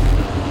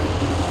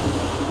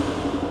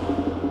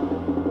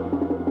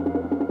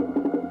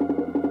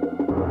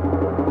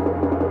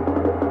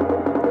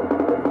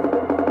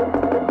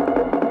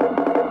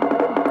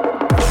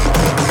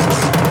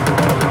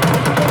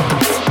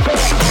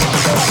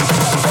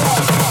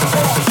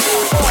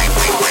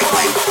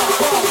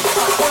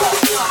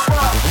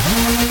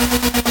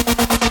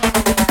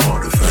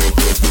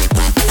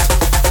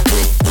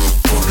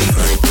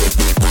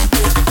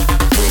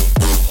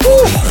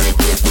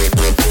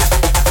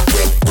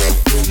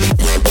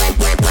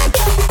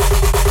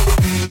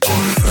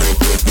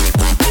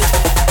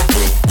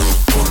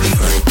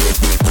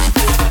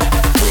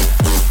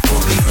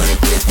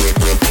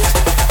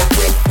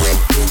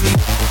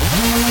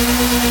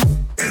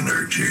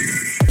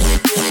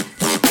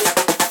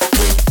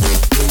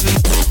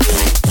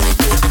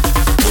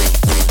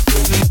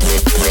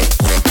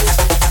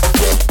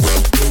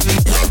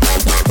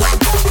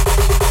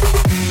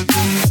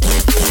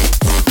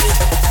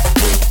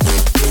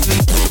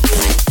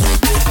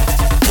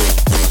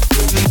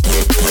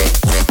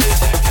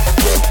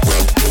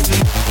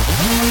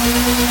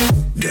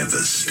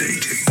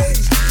 Stating.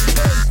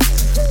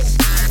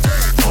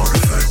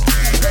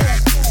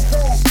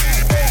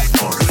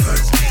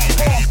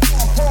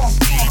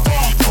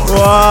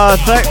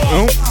 Artifact.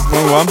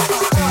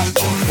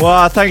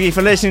 Well, thank you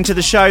for listening to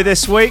the show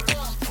this week,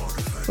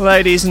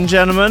 ladies and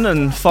gentlemen,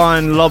 and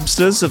fine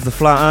lobsters of the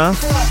flat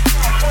earth.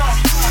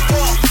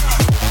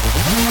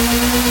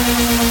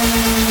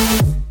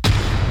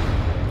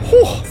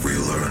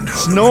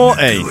 It's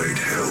naughty.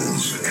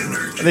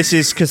 This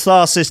is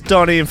Catharsis,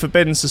 Donny, and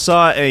Forbidden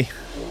Society.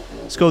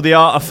 It's called The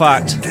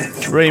Artifact,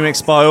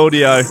 remixed by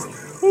Audio.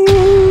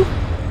 Woo.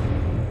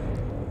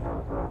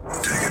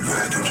 Take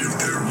advantage of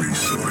their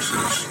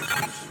resources.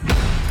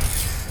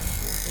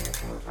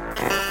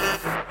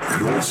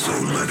 And also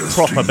let us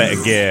Proper bit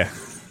of gear.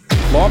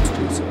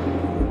 Lobsters.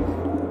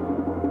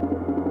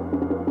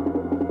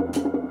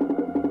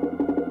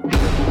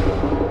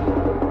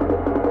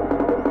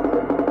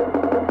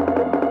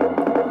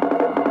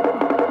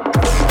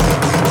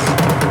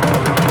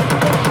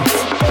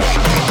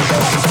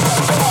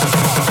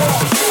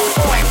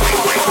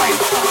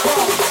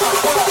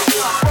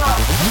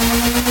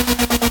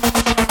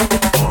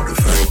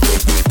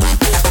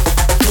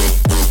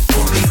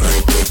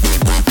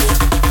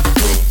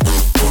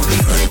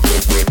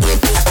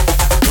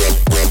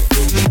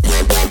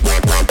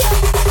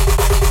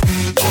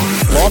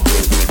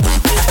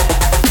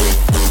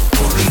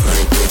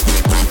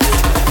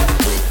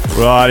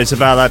 Right, it's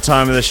about that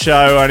time of the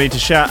show. I need to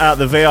shout out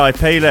the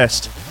VIP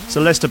list. It's a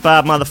list of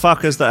bad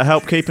motherfuckers that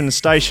help keeping the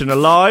station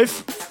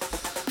alive,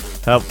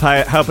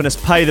 helping us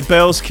pay the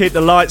bills, keep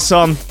the lights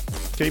on,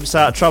 keep us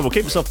out of trouble,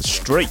 keep us off the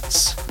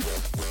streets.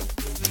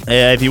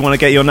 If you want to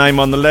get your name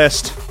on the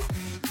list,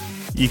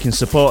 you can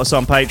support us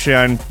on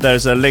Patreon.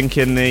 There's a link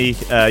in the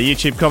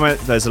YouTube comment.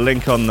 There's a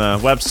link on the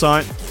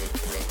website.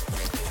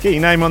 Get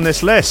your name on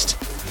this list.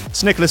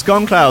 It's Nicholas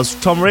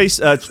Gonclaus, Tom Reese,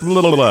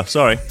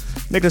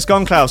 Nicholas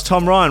Gonclaus,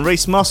 Tom Ryan,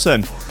 Reese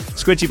Mosson,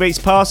 Squidgy Beats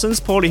Parsons,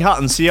 Paulie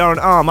Hutton, Ciaran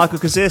R, Michael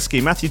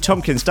Kazirski, Matthew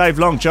Tompkins, Dave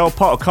Long, Joel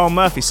Potter, Cole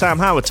Murphy, Sam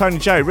Howard, Tony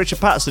J, Richard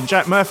Patterson,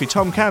 Jack Murphy,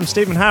 Tom Cam,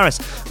 Stephen Harris,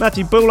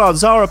 Matthew Bullard,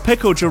 Zara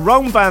Pickle,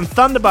 Jerome Van,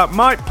 Thunderbuck,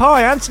 Mike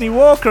Pye, Anthony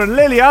Walker, and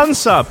Lily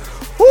Unsub.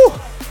 Woo!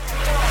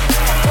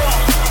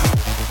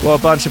 What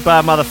a bunch of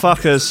bad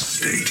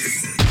motherfuckers.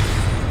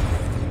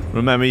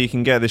 Remember, you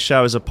can get this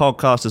show as a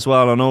podcast as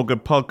well on all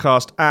good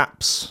podcast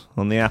apps,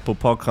 on the Apple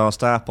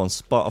Podcast app, on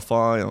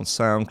Spotify, on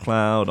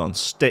SoundCloud, on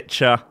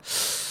Stitcher.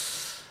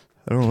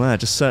 They're all there.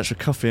 Just search for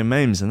Coffee and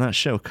Memes and that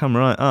shit will come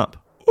right up.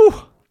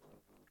 Ooh.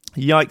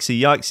 Yikesy,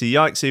 yikesy,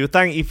 yikesy. Well,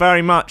 thank you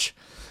very much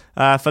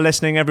for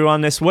listening, everyone,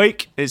 this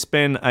week. It's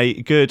been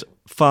a good,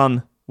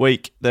 fun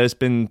week. There's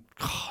been,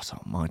 God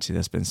almighty,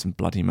 there's been some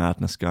bloody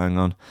madness going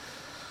on.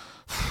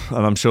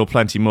 And I'm sure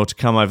plenty more to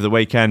come over the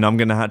weekend. I'm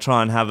going to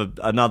try and have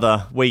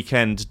another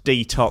weekend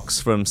detox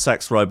from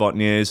sex robot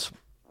news.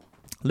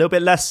 A little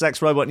bit less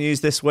sex robot news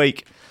this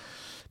week,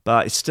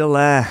 but it's still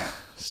there.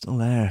 Still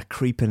there,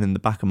 creeping in the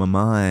back of my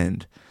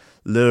mind,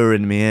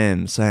 luring me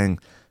in, saying,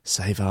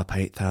 save up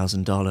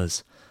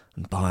 $8,000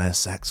 and buy a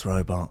sex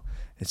robot.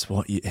 It's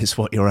what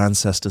your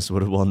ancestors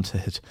would have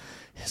wanted.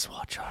 It's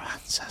what your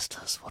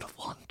ancestors would have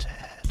wanted.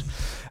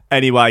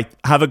 Anyway,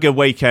 have a good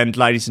weekend,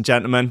 ladies and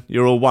gentlemen.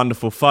 You're all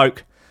wonderful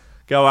folk.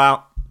 Go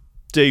out,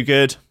 do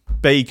good,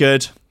 be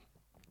good,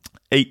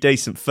 eat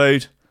decent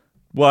food,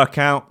 work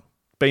out,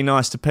 be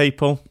nice to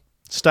people,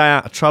 stay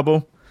out of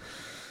trouble.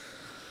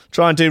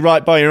 Try and do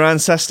right by your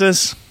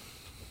ancestors.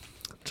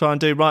 Try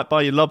and do right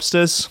by your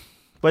lobsters.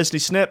 Wesley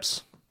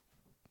Snips.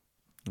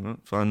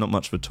 Fine, not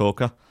much of a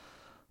talker.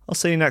 I'll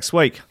see you next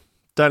week.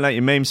 Don't let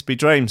your memes be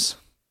dreams.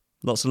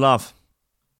 Lots of love.